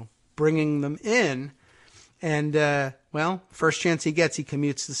what's, bringing them in. And, first chance he gets, he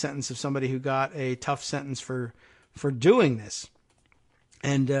commutes the sentence of somebody who got a tough sentence for doing this.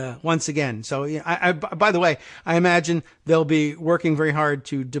 And once again, so I by the way, I imagine they'll be working very hard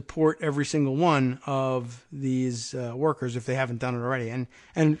to deport every single one of these workers if they haven't done it already.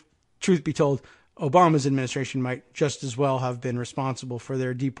 And truth be told, Obama's administration might just as well have been responsible for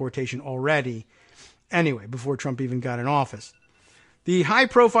their deportation already anyway, before Trump even got in office. The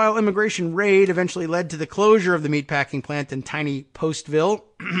high-profile immigration raid eventually led to the closure of the meatpacking plant in tiny Postville,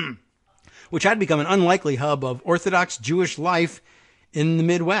 which had become an unlikely hub of Orthodox Jewish life in the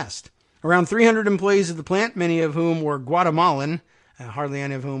Midwest. Around 300 employees of the plant, many of whom were Guatemalan, hardly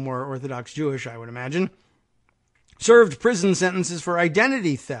any of whom were Orthodox Jewish, I would imagine, served prison sentences for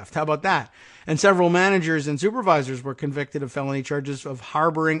identity theft. How about that? And several managers and supervisors were convicted of felony charges of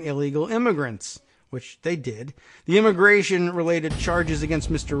harboring illegal immigrants, which they did. The immigration-related charges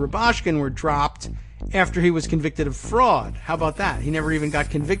against Mr. Rubashkin were dropped after he was convicted of fraud. How about that? He never even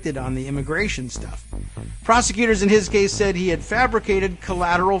got convicted on the immigration stuff. Prosecutors in his case said he had fabricated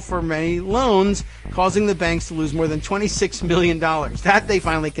collateral for many loans, causing the banks to lose more than $26 million. That they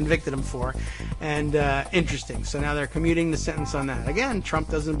finally convicted him for. And interesting. So now they're commuting the sentence on that. Again, Trump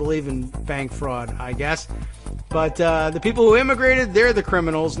doesn't believe in bank fraud, I guess. But the people who immigrated, they're the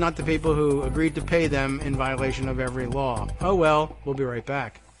criminals, not the people who agreed to pay them in violation of every law. Oh well, we'll be right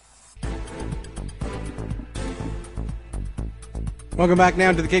back. Welcome back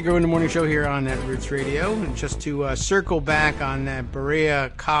now to the Kagro in the Morning Show here on Roots Radio. And just to circle back on that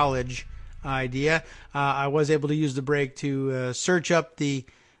Berea College idea, I was able to use the break to search up the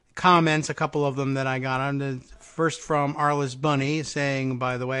comments, a couple of them that I got on. The first from Arliss Bunny saying,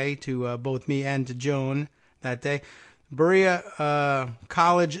 by the way, to both me and to Joan that day, Berea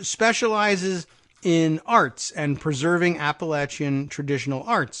College specializes in arts and preserving Appalachian traditional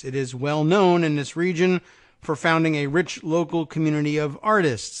arts. It is well known in this region for founding a rich local community of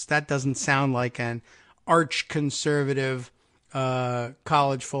artists. That doesn't sound like an arch-conservative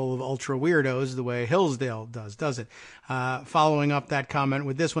college full of ultra weirdos the way Hillsdale does it? Following up that comment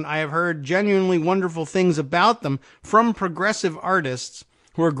with this one, I have heard genuinely wonderful things about them from progressive artists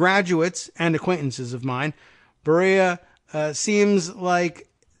who are graduates and acquaintances of mine. Berea seems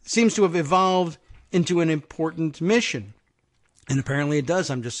to have evolved into an important mission. And apparently it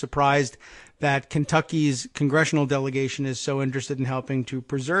does. I'm just surprised that Kentucky's congressional delegation is so interested in helping to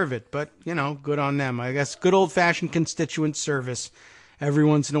preserve it. But, you know, good on them. I guess good old-fashioned constituent service every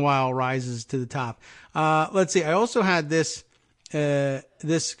once in a while rises to the top. Let's see. I also had this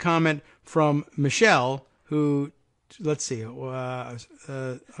comment from Michelle, who, let's see. I'm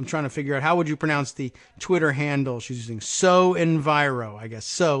trying to figure out, how would you pronounce the Twitter handle she's using? So Enviro, I guess.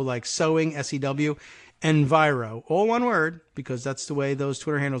 So, like sewing, S-E-W. Enviro, all one word, because that's the way those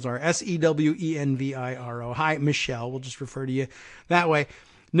Twitter handles are. SEWENVIRO. Hi, Michelle. We'll just refer to you that way.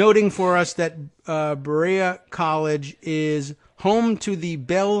 Noting for us that Berea College is home to the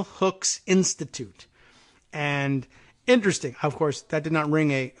Bell Hooks Institute. And interesting. Of course, that didn't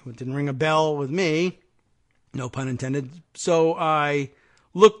ring a bell with me. No pun intended. So I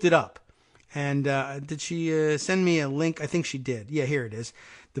looked it up. And did she send me a link? I think she did. Yeah, here it is.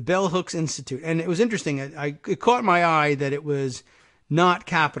 The Bell Hooks Institute. And it was interesting. It caught my eye that it was not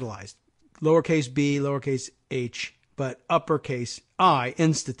capitalized. Lowercase b, lowercase h, but uppercase I,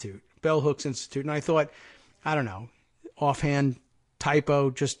 Institute. Bell Hooks Institute. And I thought, I don't know, offhand typo,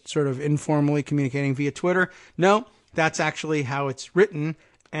 just sort of informally communicating via Twitter. No, that's actually how it's written.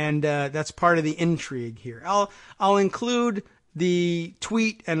 And that's part of the intrigue here. I'll include the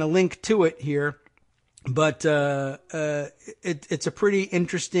tweet and a link to it here. But it's a pretty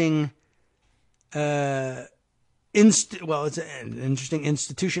interesting it's an interesting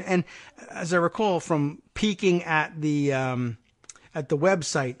institution. And as I recall from peeking at the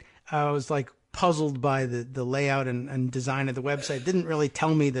website, I was like puzzled by the layout and design of the website. It didn't really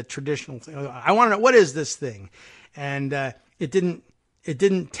tell me the traditional thing. I want to know, what is this thing? And it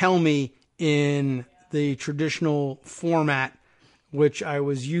didn't tell me in the traditional format which I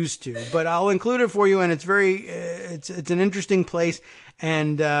was used to, but I'll include it for you. And it's it's an interesting place.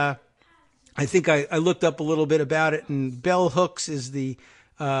 And, I think I looked up a little bit about it, and Bell Hooks is the,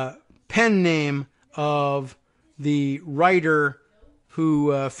 pen name of the writer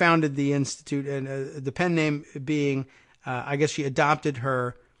who, founded the Institute, and, the pen name being, I guess she adopted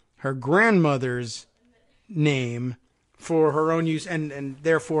her grandmother's name for her own use, and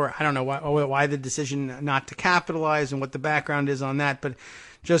therefore, I don't know why the decision not to capitalize and what the background is on that, but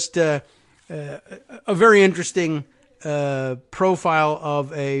just a very interesting profile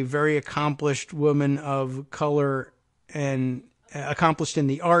of a very accomplished woman of color and accomplished in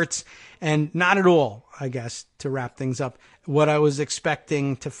the arts, and not at all, I guess, to wrap things up, what I was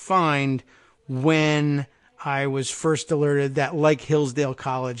expecting to find when I was first alerted that, like Hillsdale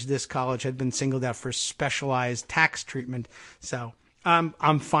College, this college had been singled out for specialized tax treatment. So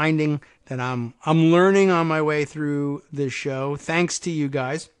I'm finding that I'm learning on my way through this show, thanks to you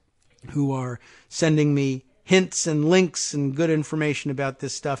guys who are sending me hints and links and good information about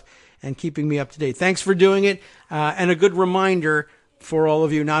this stuff and keeping me up to date. Thanks for doing it. And a good reminder for all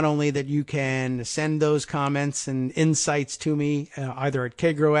of you, not only that you can send those comments and insights to me either at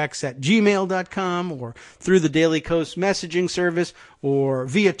kagrox@gmail.com or through the Daily Kos messaging service or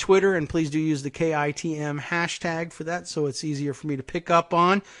via Twitter, and please do use the KITM hashtag for that so it's easier for me to pick up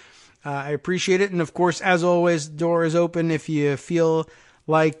on. I appreciate it. And of course, as always, the door is open if you feel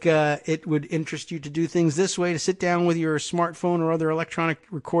like it would interest you to do things this way, to sit down with your smartphone or other electronic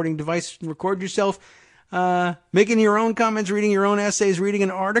recording device and record yourself making your own comments, reading your own essays, reading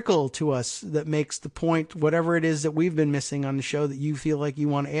an article to us that makes the point, whatever it is that we've been missing on the show that you feel like you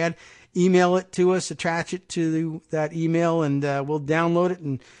want to add. Email it to us, attach it to that email, and we'll download it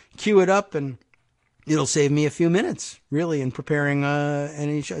and queue it up, and it'll save me a few minutes, really, in preparing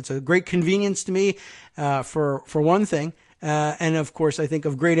any show. It's a great convenience to me, for one thing. And of course, I think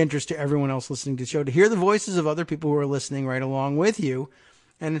of great interest to everyone else listening to the show to hear the voices of other people who are listening right along with you.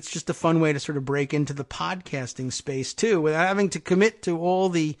 And it's just a fun way to sort of break into the podcasting space, too, without having to commit to all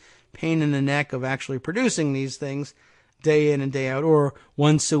the pain in the neck of actually producing these things day in and day out, or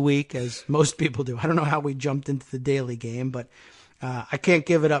once a week, as most people do. I don't know how we jumped into the daily game, but I can't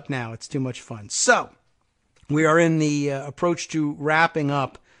give it up now. It's too much fun. So we are in the approach to wrapping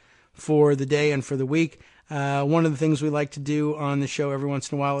up for the day and for the week. One of the things we like to do on the show every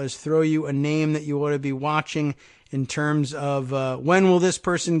once in a while is throw you a name that you ought to be watching in terms of when will this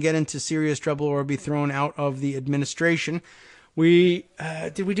person get into serious trouble or be thrown out of the administration.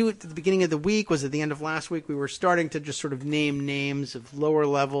 Did we do it at the beginning of the week? Was it the end of last week? We were starting to just sort of name names of lower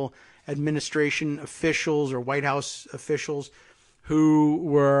level administration officials or White House officials who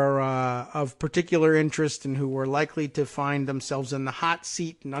were of particular interest and who were likely to find themselves in the hot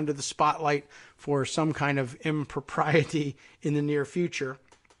seat and under the spotlight for some kind of impropriety in the near future.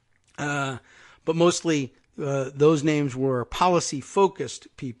 But mostly those names were policy-focused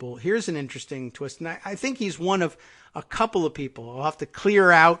people. Here's an interesting twist, and I think he's one of a couple of people. I'll have to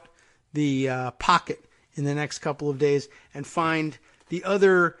clear out the pocket in the next couple of days and find the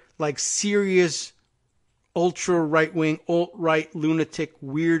other, like, serious ultra-right-wing, alt-right, lunatic,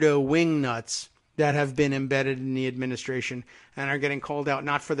 weirdo wingnuts that have been embedded in the administration and are getting called out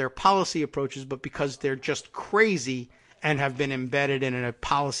not for their policy approaches, but because they're just crazy and have been embedded in a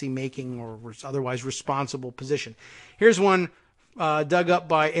policy-making or otherwise responsible position. Here's one dug up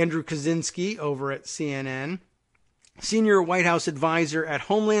by Andrew Kaczynski over at CNN. Senior White House advisor at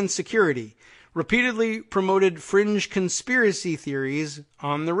Homeland Security repeatedly promoted fringe conspiracy theories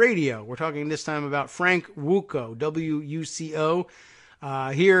on the radio. We're talking this time about Frank Wuko, W-U-C-O.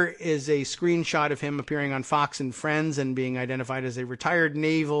 Here is a screenshot of him appearing on Fox and Friends and being identified as a retired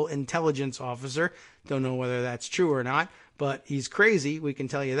naval intelligence officer. Don't know whether that's true or not, but he's crazy, we can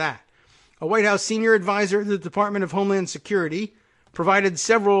tell you that. A White House senior advisor to the Department of Homeland Security provided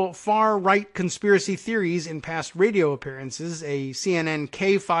several far-right conspiracy theories in past radio appearances, a CNN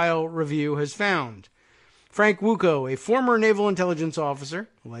K-File review has found. Frank Wuko, a former naval intelligence officer,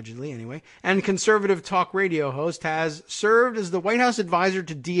 allegedly anyway, and conservative talk radio host, has served as the White House advisor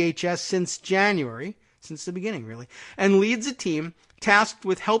to DHS since January, since the beginning really, and leads a team tasked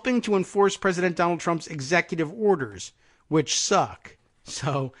with helping to enforce President Donald Trump's executive orders, which suck.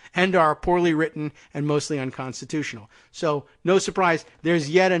 And are poorly written and mostly unconstitutional. So, no surprise, there's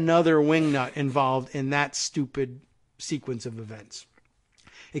yet another wingnut involved in that stupid sequence of events.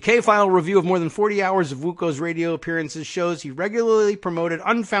 A K-File review of more than 40 hours of Wuko's radio appearances shows he regularly promoted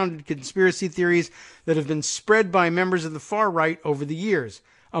unfounded conspiracy theories that have been spread by members of the far right over the years.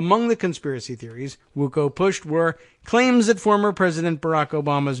 Among the conspiracy theories Wuko pushed were claims that former President Barack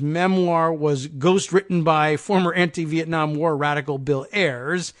Obama's memoir was ghostwritten by former anti-Vietnam War radical Bill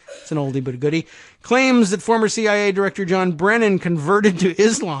Ayers. It's an oldie but a goodie. Claims that former CIA Director John Brennan converted to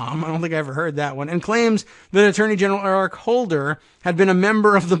Islam. I don't think I ever heard that one. And claims that Attorney General Eric Holder had been a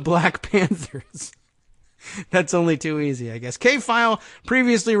member of the Black Panthers. That's only too easy, I guess. K-File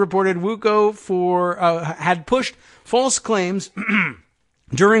previously reported Wuko had pushed false claims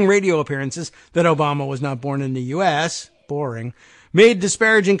during radio appearances that Obama was not born in the U.S., boring, made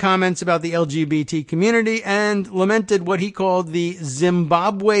disparaging comments about the LGBT community, and lamented what he called the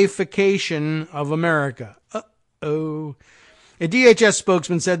Zimbabweification of America. Uh-oh. A DHS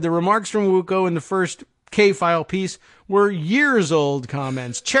spokesman said the remarks from Wuko in the first K-File piece were years-old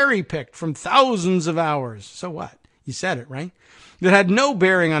comments, cherry-picked from thousands of hours. So what? You said it, right? That had no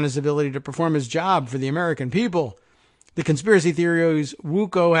bearing on his ability to perform his job for the American people. The conspiracy theories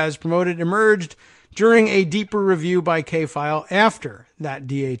Wuko has promoted emerged during a deeper review by K-File after that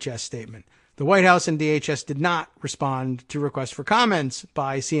DHS statement. The White House and DHS did not respond to requests for comments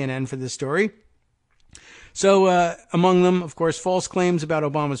by CNN for this story. So among them, of course, false claims about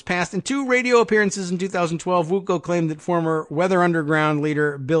Obama's past. In 2 radio appearances in 2012, Wuko claimed that former Weather Underground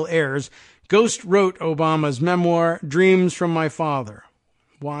leader Bill Ayers ghost wrote Obama's memoir, Dreams from My Father.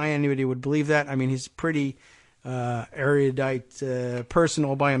 Why anybody would believe that? I mean, he's a pretty erudite person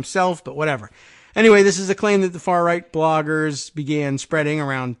all by himself, but whatever. Anyway, this is a claim that the far-right bloggers began spreading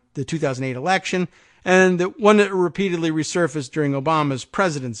around the 2008 election, and the one that repeatedly resurfaced during Obama's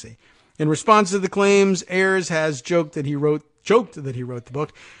presidency. In response to the claims, Ayers has joked that he wrote the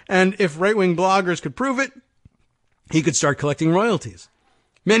book, and if right-wing bloggers could prove it, he could start collecting royalties.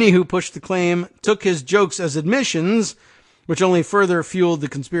 Many who pushed the claim took his jokes as admissions, which only further fueled the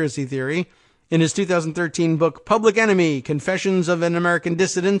conspiracy theory. In his 2013 book, Public Enemy, Confessions of an American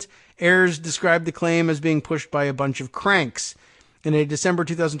Dissident, Ayers described the claim as being pushed by a bunch of cranks. In a December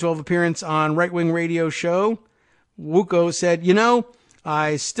 2012 appearance on right-wing radio show, Wuko said,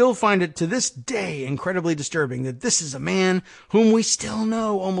 I still find it to this day incredibly disturbing that this is a man whom we still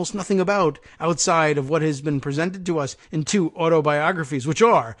know almost nothing about outside of what has been presented to us in 2 autobiographies, which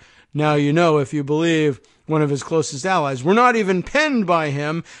are, now you know if you believe one of his closest allies, were not even penned by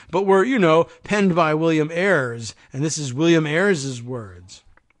him, but were, penned by William Ayers. And this is William Ayers' words.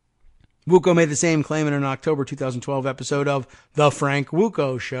 Wuko made the same claim in an October 2012 episode of The Frank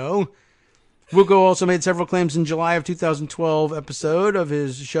Wuko Show. Wuko also made several claims in July of 2012 episode of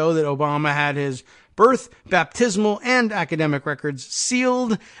his show that Obama had his birth, baptismal, and academic records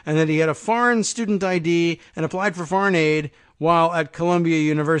sealed, and that he had a foreign student ID and applied for foreign aid while at Columbia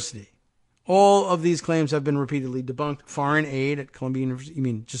University. All of these claims have been repeatedly debunked. Foreign aid at Columbia University? You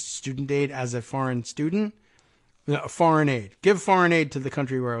mean just student aid as a foreign student? No, foreign aid. Give foreign aid to the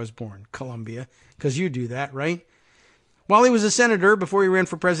country where I was born, Columbia, because you do that, right? While he was a senator, before he ran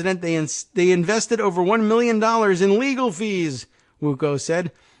for president, they invested over $1 million in legal fees, Wuko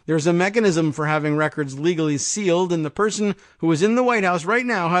said. There's a mechanism for having records legally sealed, and the person who is in the White House right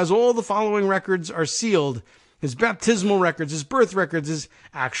now has all the following records are sealed. His baptismal records, his birth records,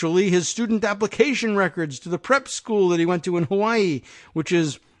 his student application records to the prep school that he went to in Hawaii, which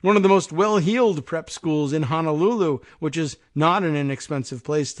is one of the most well-heeled prep schools in Honolulu, which is not an inexpensive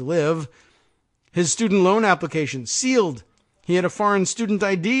place to live. His student loan application, sealed. He had a foreign student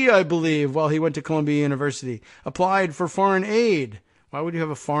ID, I believe, while he went to Columbia University. Applied for foreign aid. Why would you have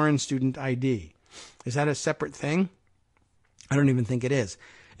a foreign student ID? Is that a separate thing? I don't even think it is.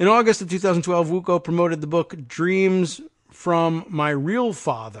 In August of 2012, Wuko promoted the book Dreams from My Real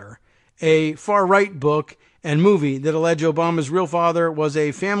Father, a far-right book and movie that alleged Obama's real father was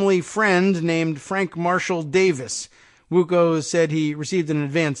a family friend named Frank Marshall Davis. Wuko said he received an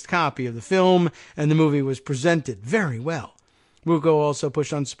advanced copy of the film, and the movie was presented very well. Wuko also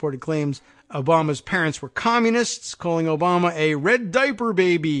pushed unsupported claims Obama's parents were communists, calling Obama a red diaper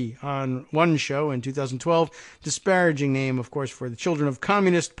baby on one show in 2012, disparaging name, of course, for the children of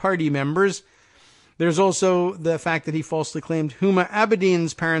Communist Party members. There's also the fact that he falsely claimed Huma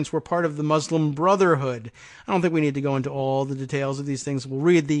Abedin's parents were part of the Muslim Brotherhood. I don't think we need to go into all the details of these things. We'll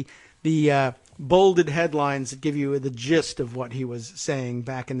read the bolded headlines that give you the gist of what he was saying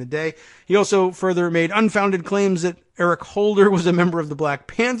back in the day. He also further made unfounded claims that Eric Holder was a member of the Black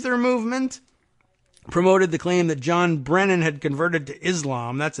Panther movement, promoted the claim that John Brennan had converted to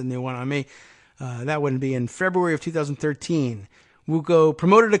Islam. That's a new one on me. That wouldn't be in February of 2013. Wuko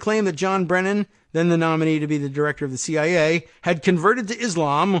promoted a claim that John Brennan, then the nominee to be the director of the CIA, had converted to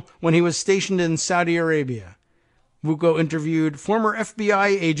Islam when he was stationed in Saudi Arabia. Wuko interviewed former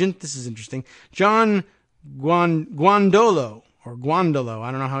FBI agent, this is interesting, John Guandolo, I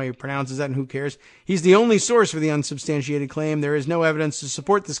don't know how he pronounces that and who cares. He's the only source for the unsubstantiated claim. There is no evidence to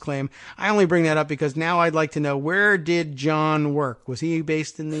support this claim. I only bring that up because now I'd like to know, where did John work? Was he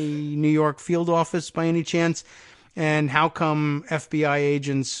based in the New York field office by any chance? And how come FBI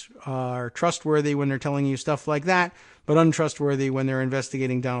agents are trustworthy when they're telling you stuff like that, but untrustworthy when they're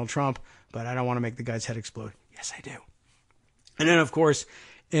investigating Donald Trump? But I don't want to make the guy's head explode. Yes, I do. And then, of course,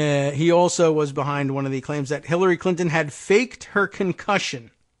 he also was behind one of the claims that Hillary Clinton had faked her concussion.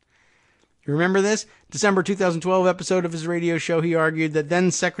 You remember this? December 2012 episode of his radio show, he argued that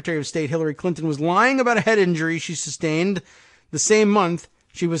then Secretary of State Hillary Clinton was lying about a head injury she sustained. The same month,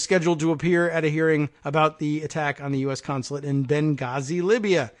 she was scheduled to appear at a hearing about the attack on the U.S. consulate in Benghazi,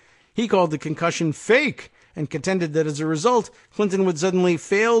 Libya. He called the concussion fake and contended that as a result, Clinton would suddenly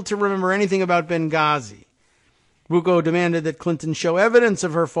fail to remember anything about Benghazi. Wuko demanded that Clinton show evidence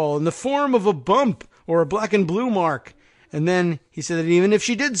of her fall in the form of a bump or a black and blue mark. And then he said that even if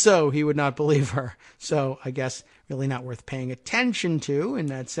she did so, he would not believe her. So I guess really not worth paying attention to in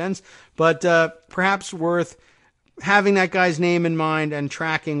that sense, but perhaps worth having that guy's name in mind and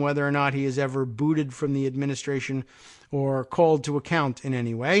tracking whether or not he is ever booted from the administration or called to account in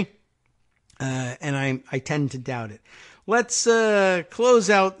any way. And I tend to doubt it. Let's close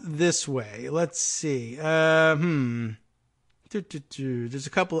out this way. Let's see. There's a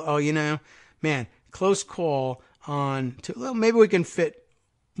couple. Oh, man, close call on. Well, maybe we can fit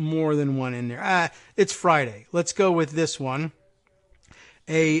more than one in there. It's Friday. Let's go with this one.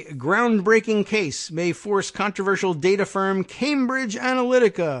 A groundbreaking case may force controversial data firm Cambridge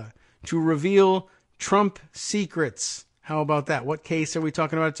Analytica to reveal Trump secrets. How about that? What case are we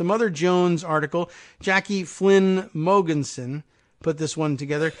talking about? It's a Mother Jones article. Jackie Flynn Mogensen put this one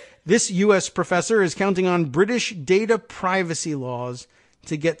together. This U.S. professor is counting on British data privacy laws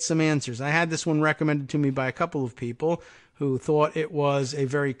to get some answers. I had this one recommended to me by a couple of people who thought it was a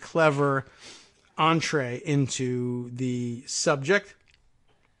very clever entree into the subject.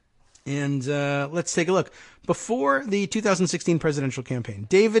 And let's take a look. Before the 2016 presidential campaign,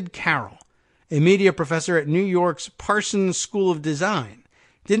 David Carroll, a media professor at New York's Parsons School of Design,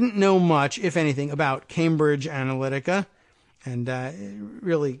 didn't know much, if anything, about Cambridge Analytica. And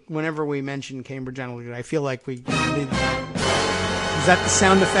really, whenever we mention Cambridge Analytica, I feel like is that the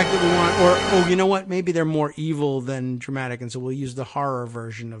sound effect that we want? Or, oh, you know what? Maybe they're more evil than dramatic, and so we'll use the horror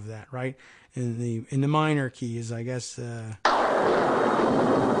version of that, right? In the minor keys, I guess.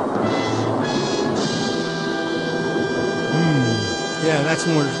 Yeah, that's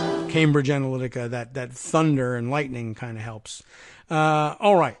more Cambridge Analytica. That thunder and lightning kind of helps.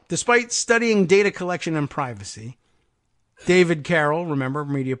 All right. Despite studying data collection and privacy, David Carroll, remember,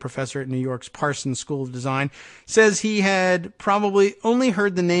 media professor at New York's Parsons School of Design, says he had probably only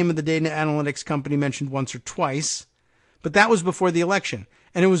heard the name of the data analytics company mentioned once or twice, but that was before the election.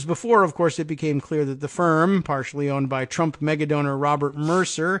 And it was before, of course, it became clear that the firm, partially owned by Trump megadonor Robert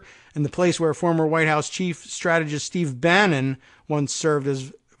Mercer, and the place where former White House chief strategist Steve Bannon once served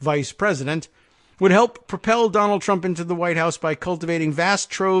as vice president, would help propel Donald Trump into the White House by cultivating vast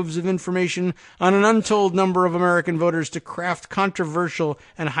troves of information on an untold number of American voters to craft controversial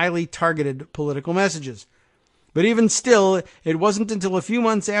and highly targeted political messages. But even still, it wasn't until a few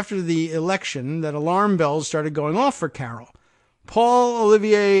months after the election that alarm bells started going off for Carroll. Paul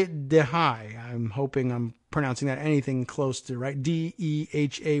Olivier Dehaye, I'm hoping I'm pronouncing that anything close to right,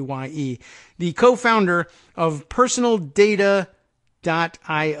 Dehaye, the co-founder of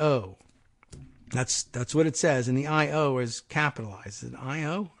PersonalData.io. That's what it says, and the I-O is capitalized. Is it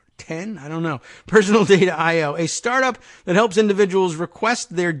I-O? 10? I don't know. PersonalData.io, a startup that helps individuals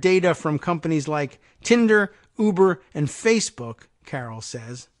request their data from companies like Tinder, Uber, and Facebook, Carroll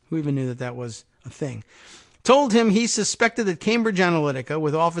says. Who even knew that was a thing? Told him he suspected that Cambridge Analytica,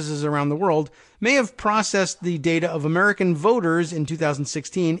 with offices around the world, may have processed the data of American voters in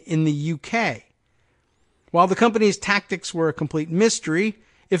 2016 in the UK. While the company's tactics were a complete mystery,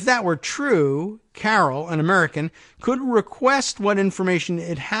 if that were true, Carroll, an American, could request what information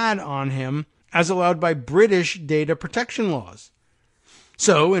it had on him as allowed by British data protection laws.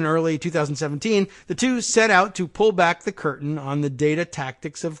 So, in early 2017, the two set out to pull back the curtain on the data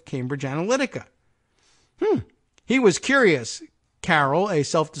tactics of Cambridge Analytica. He was curious. Carroll, a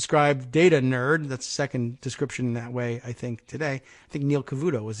self-described data nerd, that's the second description that way, I think, today. I think Neil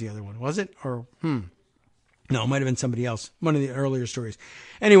Cavuto was the other one, was it? Or, No, it might have been somebody else. One of the earlier stories.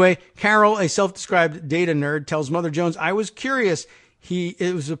 Anyway, Carroll, a self-described data nerd, tells Mother Jones, I was curious.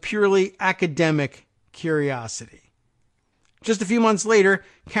 It was a purely academic curiosity. Just a few months later,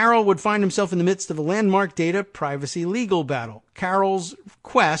 Carroll would find himself in the midst of a landmark data privacy legal battle. Carroll's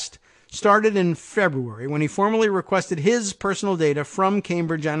quest started in February when he formally requested his personal data from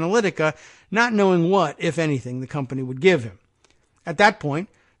Cambridge Analytica, not knowing what, if anything, the company would give him. At that point,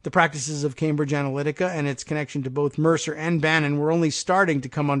 the practices of Cambridge Analytica and its connection to both Mercer and Bannon were only starting to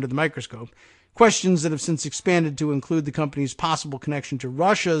come under the microscope. Questions that have since expanded to include the company's possible connection to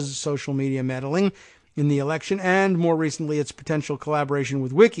Russia's social media meddling in the election and, more recently, its potential collaboration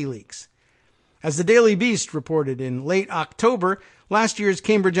with WikiLeaks. As the Daily Beast reported in late October, last year's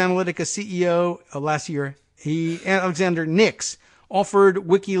Cambridge Analytica CEO, Alexander Nix, offered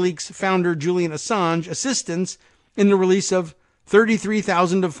WikiLeaks founder Julian Assange assistance in the release of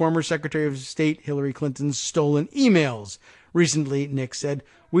 33,000 of former Secretary of State Hillary Clinton's stolen emails. Recently, Nix said,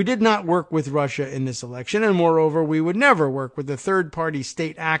 we did not work with Russia in this election, and moreover, we would never work with a third-party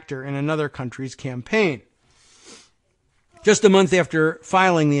state actor in another country's campaign. Just a month after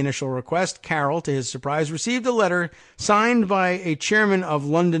filing the initial request, Carroll, to his surprise, received a letter signed by a chairman of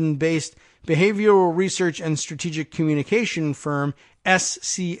London-based behavioral research and strategic communication firm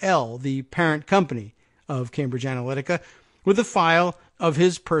SCL, the parent company of Cambridge Analytica, with a file of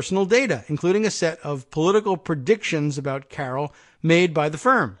his personal data, including a set of political predictions about Carroll made by the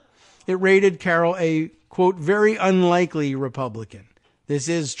firm. It rated Carroll a, quote, very unlikely Republican. This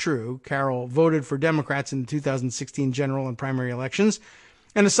is true. Carroll voted for Democrats in the 2016 general and primary elections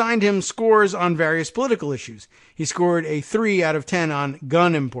and assigned him scores on various political issues. He scored a 3 out of 10 on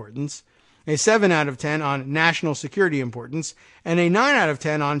gun importance, a 7 out of 10 on national security importance, and a 9 out of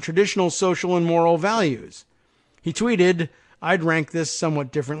 10 on traditional social and moral values. He tweeted, "I'd rank this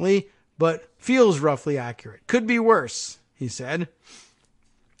somewhat differently, but feels roughly accurate. Could be worse," he said.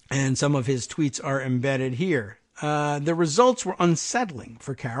 And some of his tweets are embedded here. The results were unsettling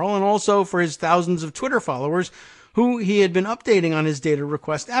for Carroll and also for his thousands of Twitter followers who he had been updating on his data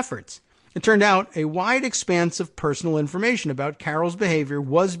request efforts. It turned out a wide expanse of personal information about Carroll's behavior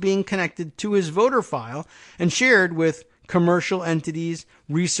was being connected to his voter file and shared with commercial entities,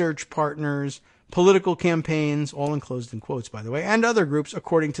 research partners, political campaigns, all enclosed in quotes, by the way, and other groups,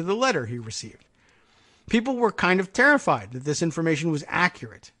 according to the letter he received. People were kind of terrified that this information was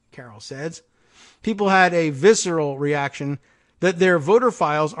accurate, Carroll says. People had a visceral reaction that their voter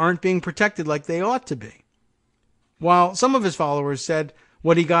files aren't being protected like they ought to be. While some of his followers said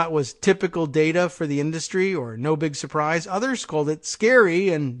what he got was typical data for the industry or no big surprise, others called it scary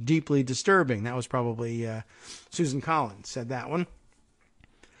and deeply disturbing. That was probably Susan Collins said that one.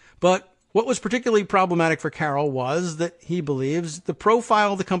 But what was particularly problematic for Carroll was that he believes the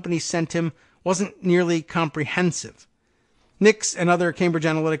profile the company sent him wasn't nearly comprehensive. Nix and other Cambridge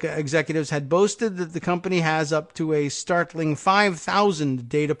Analytica executives had boasted that the company has up to a startling 5,000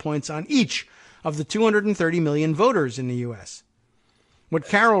 data points on each of the 230 million voters in the U.S. What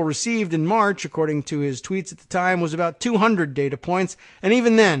Carroll received in March, according to his tweets at the time, was about 200 data points, and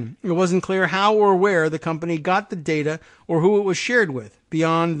even then, it wasn't clear how or where the company got the data or who it was shared with,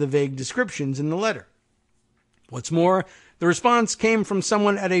 beyond the vague descriptions in the letter. What's more, the response came from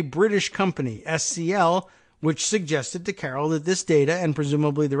someone at a British company, SCL, which suggested to Carroll that this data, and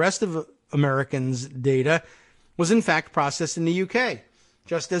presumably the rest of Americans' data, was in fact processed in the UK,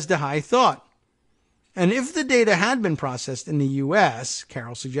 just as DeHaye thought. And if the data had been processed in the U.S.,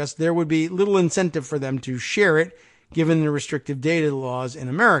 Carroll suggests, there would be little incentive for them to share it, given the restrictive data laws in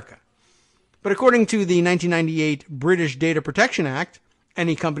America. But according to the 1998 British Data Protection Act,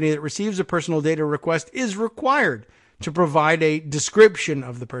 any company that receives a personal data request is required to provide a description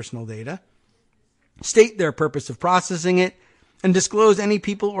of the personal data, state their purpose of processing it, and disclose any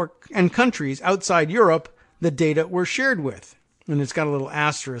people and countries outside Europe the data were shared with. And it's got a little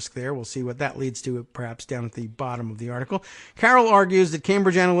asterisk there. We'll see what that leads to, perhaps down at the bottom of the article. Carroll argues that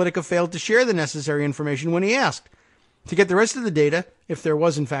Cambridge Analytica failed to share the necessary information when he asked. To get the rest of the data, if there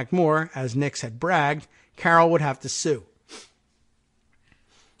was in fact more, as Nix had bragged, Carroll would have to sue.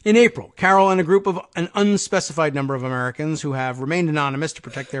 In April, Carroll and a group of an unspecified number of Americans who have remained anonymous to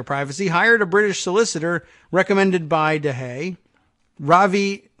protect their privacy hired a British solicitor recommended by DeHaye,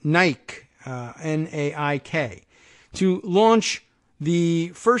 Ravi Naik, N-A-I-K, to launch the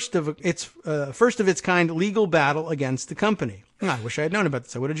first of its kind legal battle against the company. I wish I had known about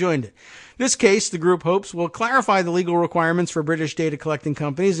this. I would have joined it. This case, the group hopes, will clarify the legal requirements for British data collecting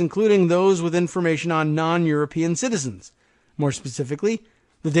companies, including those with information on non-European citizens. More specifically,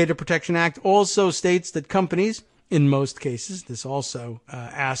 the Data Protection Act also states that companies, in most cases, this also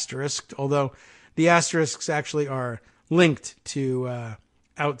asterisked, although the asterisks actually are linked to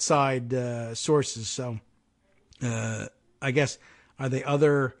outside sources, so I guess, are they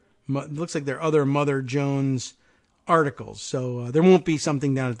other, it looks like they're other Mother Jones articles. So there won't be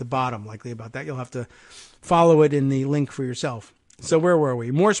something down at the bottom likely about that. You'll have to follow it in the link for yourself. So where were we?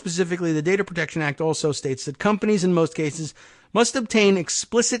 More specifically, the Data Protection Act also states that companies in most cases must obtain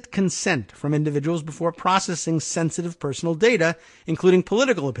explicit consent from individuals before processing sensitive personal data, including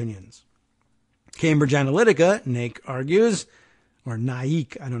political opinions. Cambridge Analytica, Naik argues, or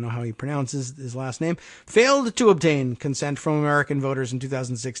Naik, I don't know how he pronounces his last name, failed to obtain consent from American voters in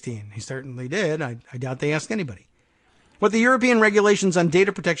 2016. He certainly did. I doubt they asked anybody. What the European regulations on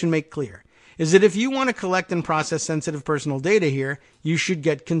data protection make clear is that if you want to collect and process sensitive personal data here, you should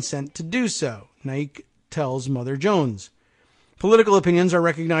get consent to do so, Naik tells Mother Jones. Political opinions are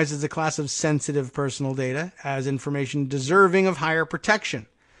recognized as a class of sensitive personal data, as information deserving of higher protection.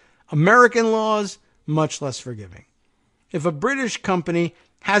 American laws, much less forgiving. If a British company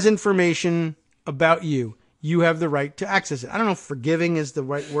has information about you, you have the right to access it. I don't know if forgiving is the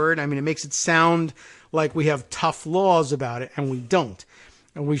right word. I mean, it makes it sound like we have tough laws about it, and we don't.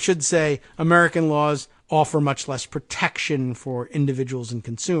 And we should say American laws offer much less protection for individuals and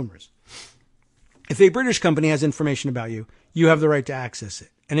consumers. If a British company has information about you, you have the right to access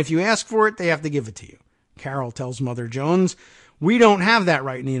it. And if you ask for it, they have to give it to you. Carroll tells Mother Jones, We don't have that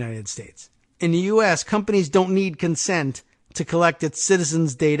right in the United States. In the U.S., companies don't need consent to collect its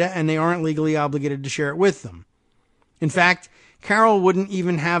citizens' data, and they aren't legally obligated to share it with them. In fact, Carol wouldn't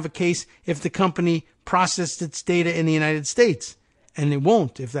even have a case if the company processed its data in the United States, and it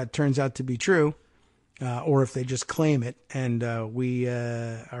won't if that turns out to be true, or if they just claim it, and we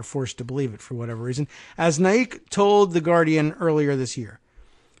are forced to believe it for whatever reason. As Naik told The Guardian earlier this year,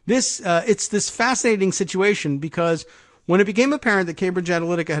 it's this fascinating situation because when it became apparent that Cambridge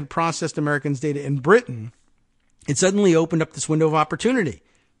Analytica had processed Americans' data in Britain, it suddenly opened up this window of opportunity.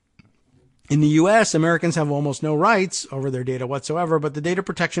 In the U.S., Americans have almost no rights over their data whatsoever, but the data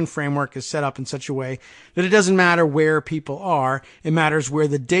protection framework is set up in such a way that it doesn't matter where people are, it matters where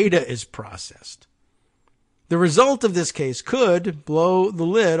the data is processed. The result of this case could blow the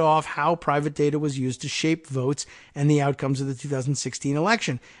lid off how private data was used to shape votes and the outcomes of the 2016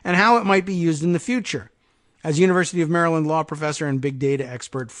 election, and how it might be used in the future. As University of Maryland law professor and big data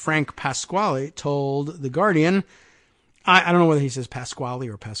expert Frank Pasquale told The Guardian, I don't know whether he says Pasquale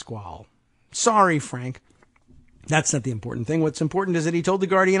or Pasquale. Sorry, Frank. That's not the important thing. What's important is that he told The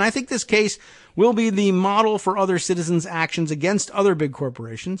Guardian, I think this case will be the model for other citizens' actions against other big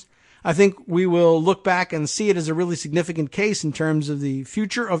corporations. I think we will look back and see it as a really significant case in terms of the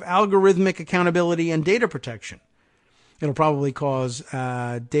future of algorithmic accountability and data protection. It'll probably cause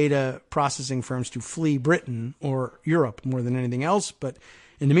data processing firms to flee Britain or Europe more than anything else. But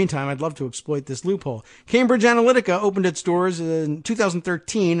in the meantime, I'd love to exploit this loophole. Cambridge Analytica opened its doors in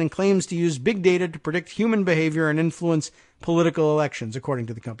 2013 and claims to use big data to predict human behavior and influence political elections, according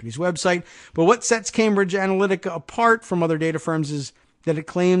to the company's website. But what sets Cambridge Analytica apart from other data firms is that it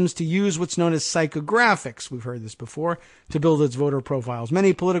claims to use what's known as psychographics, we've heard this before, to build its voter profiles.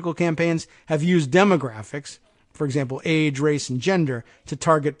 Many political campaigns have used demographics, for example, age, race, and gender, to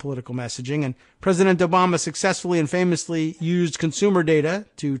target political messaging. And President Obama successfully and famously used consumer data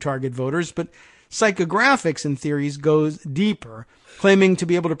to target voters. But psychographics, in theories, goes deeper, claiming to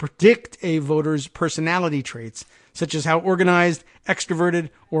be able to predict a voter's personality traits, such as how organized, extroverted,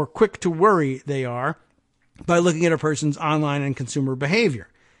 or quick to worry they are, by looking at a person's online and consumer behavior.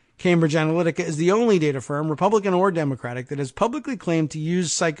 Cambridge Analytica is the only data firm, Republican or Democratic, that has publicly claimed to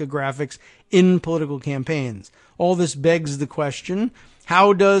use psychographics in political campaigns. All this begs the question,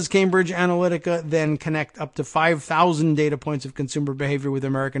 how does Cambridge Analytica then connect up to 5,000 data points of consumer behavior with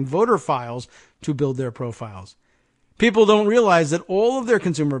American voter files to build their profiles? People don't realize that all of their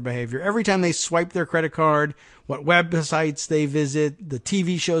consumer behavior, every time they swipe their credit card, what websites they visit, the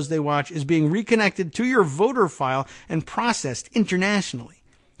TV shows they watch, is being reconnected to your voter file and processed internationally,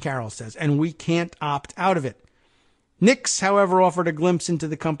 Carol says, and we can't opt out of it. Nix, however, offered a glimpse into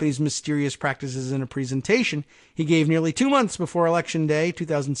the company's mysterious practices in a presentation he gave nearly 2 months before Election Day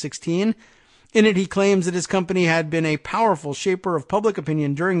 2016. In it, he claims that his company had been a powerful shaper of public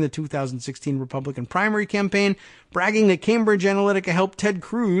opinion during the 2016 Republican primary campaign, bragging that Cambridge Analytica helped Ted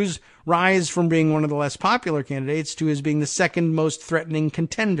Cruz rise from being one of the less popular candidates to his being the second most threatening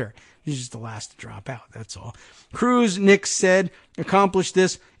contender. He's just the last to drop out, that's all. Cruz, Nix said, accomplished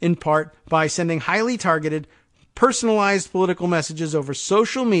this in part by sending highly targeted, personalized political messages over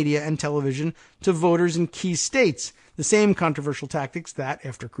social media and television to voters in key states. The same controversial tactics that,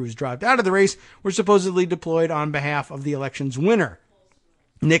 after Cruz dropped out of the race, were supposedly deployed on behalf of the election's winner.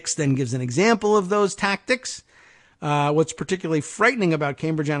 Nix then gives an example of those tactics. What's particularly frightening about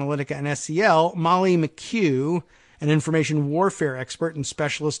Cambridge Analytica and SCL, Molly McHugh, an information warfare expert and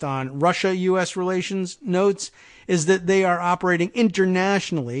specialist on Russia-U.S. relations, notes, is that they are operating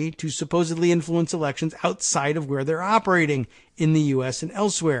internationally to supposedly influence elections outside of where they're operating in the U.S. and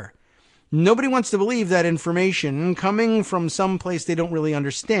elsewhere. Nobody wants to believe that information coming from some place they don't really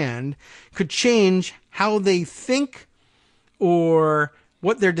understand could change how they think or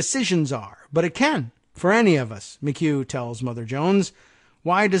what their decisions are. But it can, for any of us, McHugh tells Mother Jones.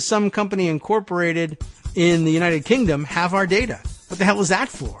 Why does some company incorporated in the United Kingdom have our data? What the hell is that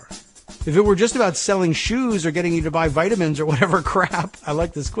for? If it were just about selling shoes or getting you to buy vitamins or whatever crap, I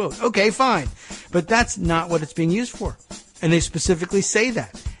like this quote. Okay, fine. But that's not what it's being used for. And they specifically say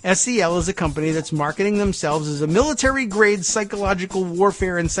that. SCL is a company that's marketing themselves as a military-grade psychological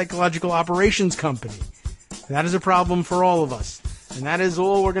warfare and psychological operations company. That is a problem for all of us. And that is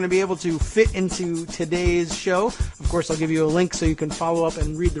all we're going to be able to fit into today's show. Of course, I'll give you a link so you can follow up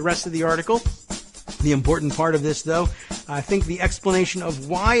and read the rest of the article. The important part of this, though, I think the explanation of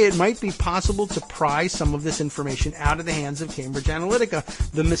why it might be possible to pry some of this information out of the hands of Cambridge Analytica.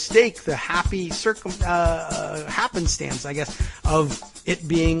 The mistake, the happy happenstance, I guess, of it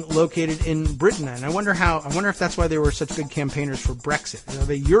being located in Britain. And I wonder if that's why they were such big campaigners for Brexit. Are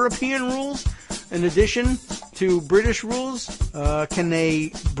they European rules in addition to British rules? Can they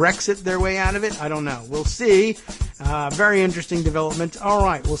Brexit their way out of it? I don't know. We'll see. Very interesting development. All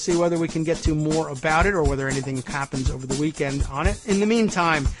right, we'll see whether we can get to more about it or whether anything happens over the weekend on it. In the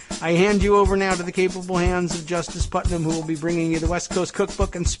meantime, I hand you over now to the capable hands of Justice Putnam, who will be bringing you the West Coast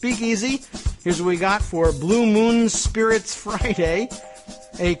Cookbook and Speakeasy. Here's what we got for Blue Moon Spirits Friday.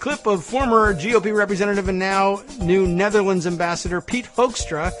 A clip of former GOP representative and now new Netherlands ambassador Piet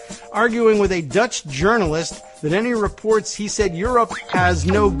Hoekstra arguing with a Dutch journalist that any reports he said Europe has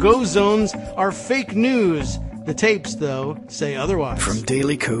no-go zones are fake news. The tapes, though, say otherwise. From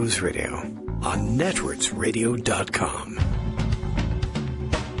Daily Kos Radio on netrootsradio.com.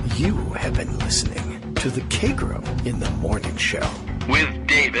 You have been listening to the Kagro in the Morning Show with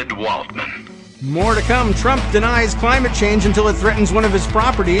David Waldman. More to come. Trump denies climate change until it threatens one of his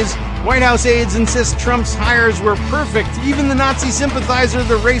properties. White House aides insist Trump's hires were perfect. Even the Nazi sympathizer,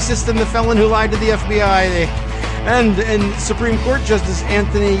 the racist, and the felon who lied to the FBI. And Supreme Court Justice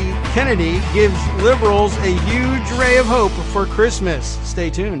Anthony Kennedy gives liberals a huge ray of hope for Christmas. Stay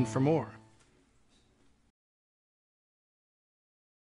tuned for more.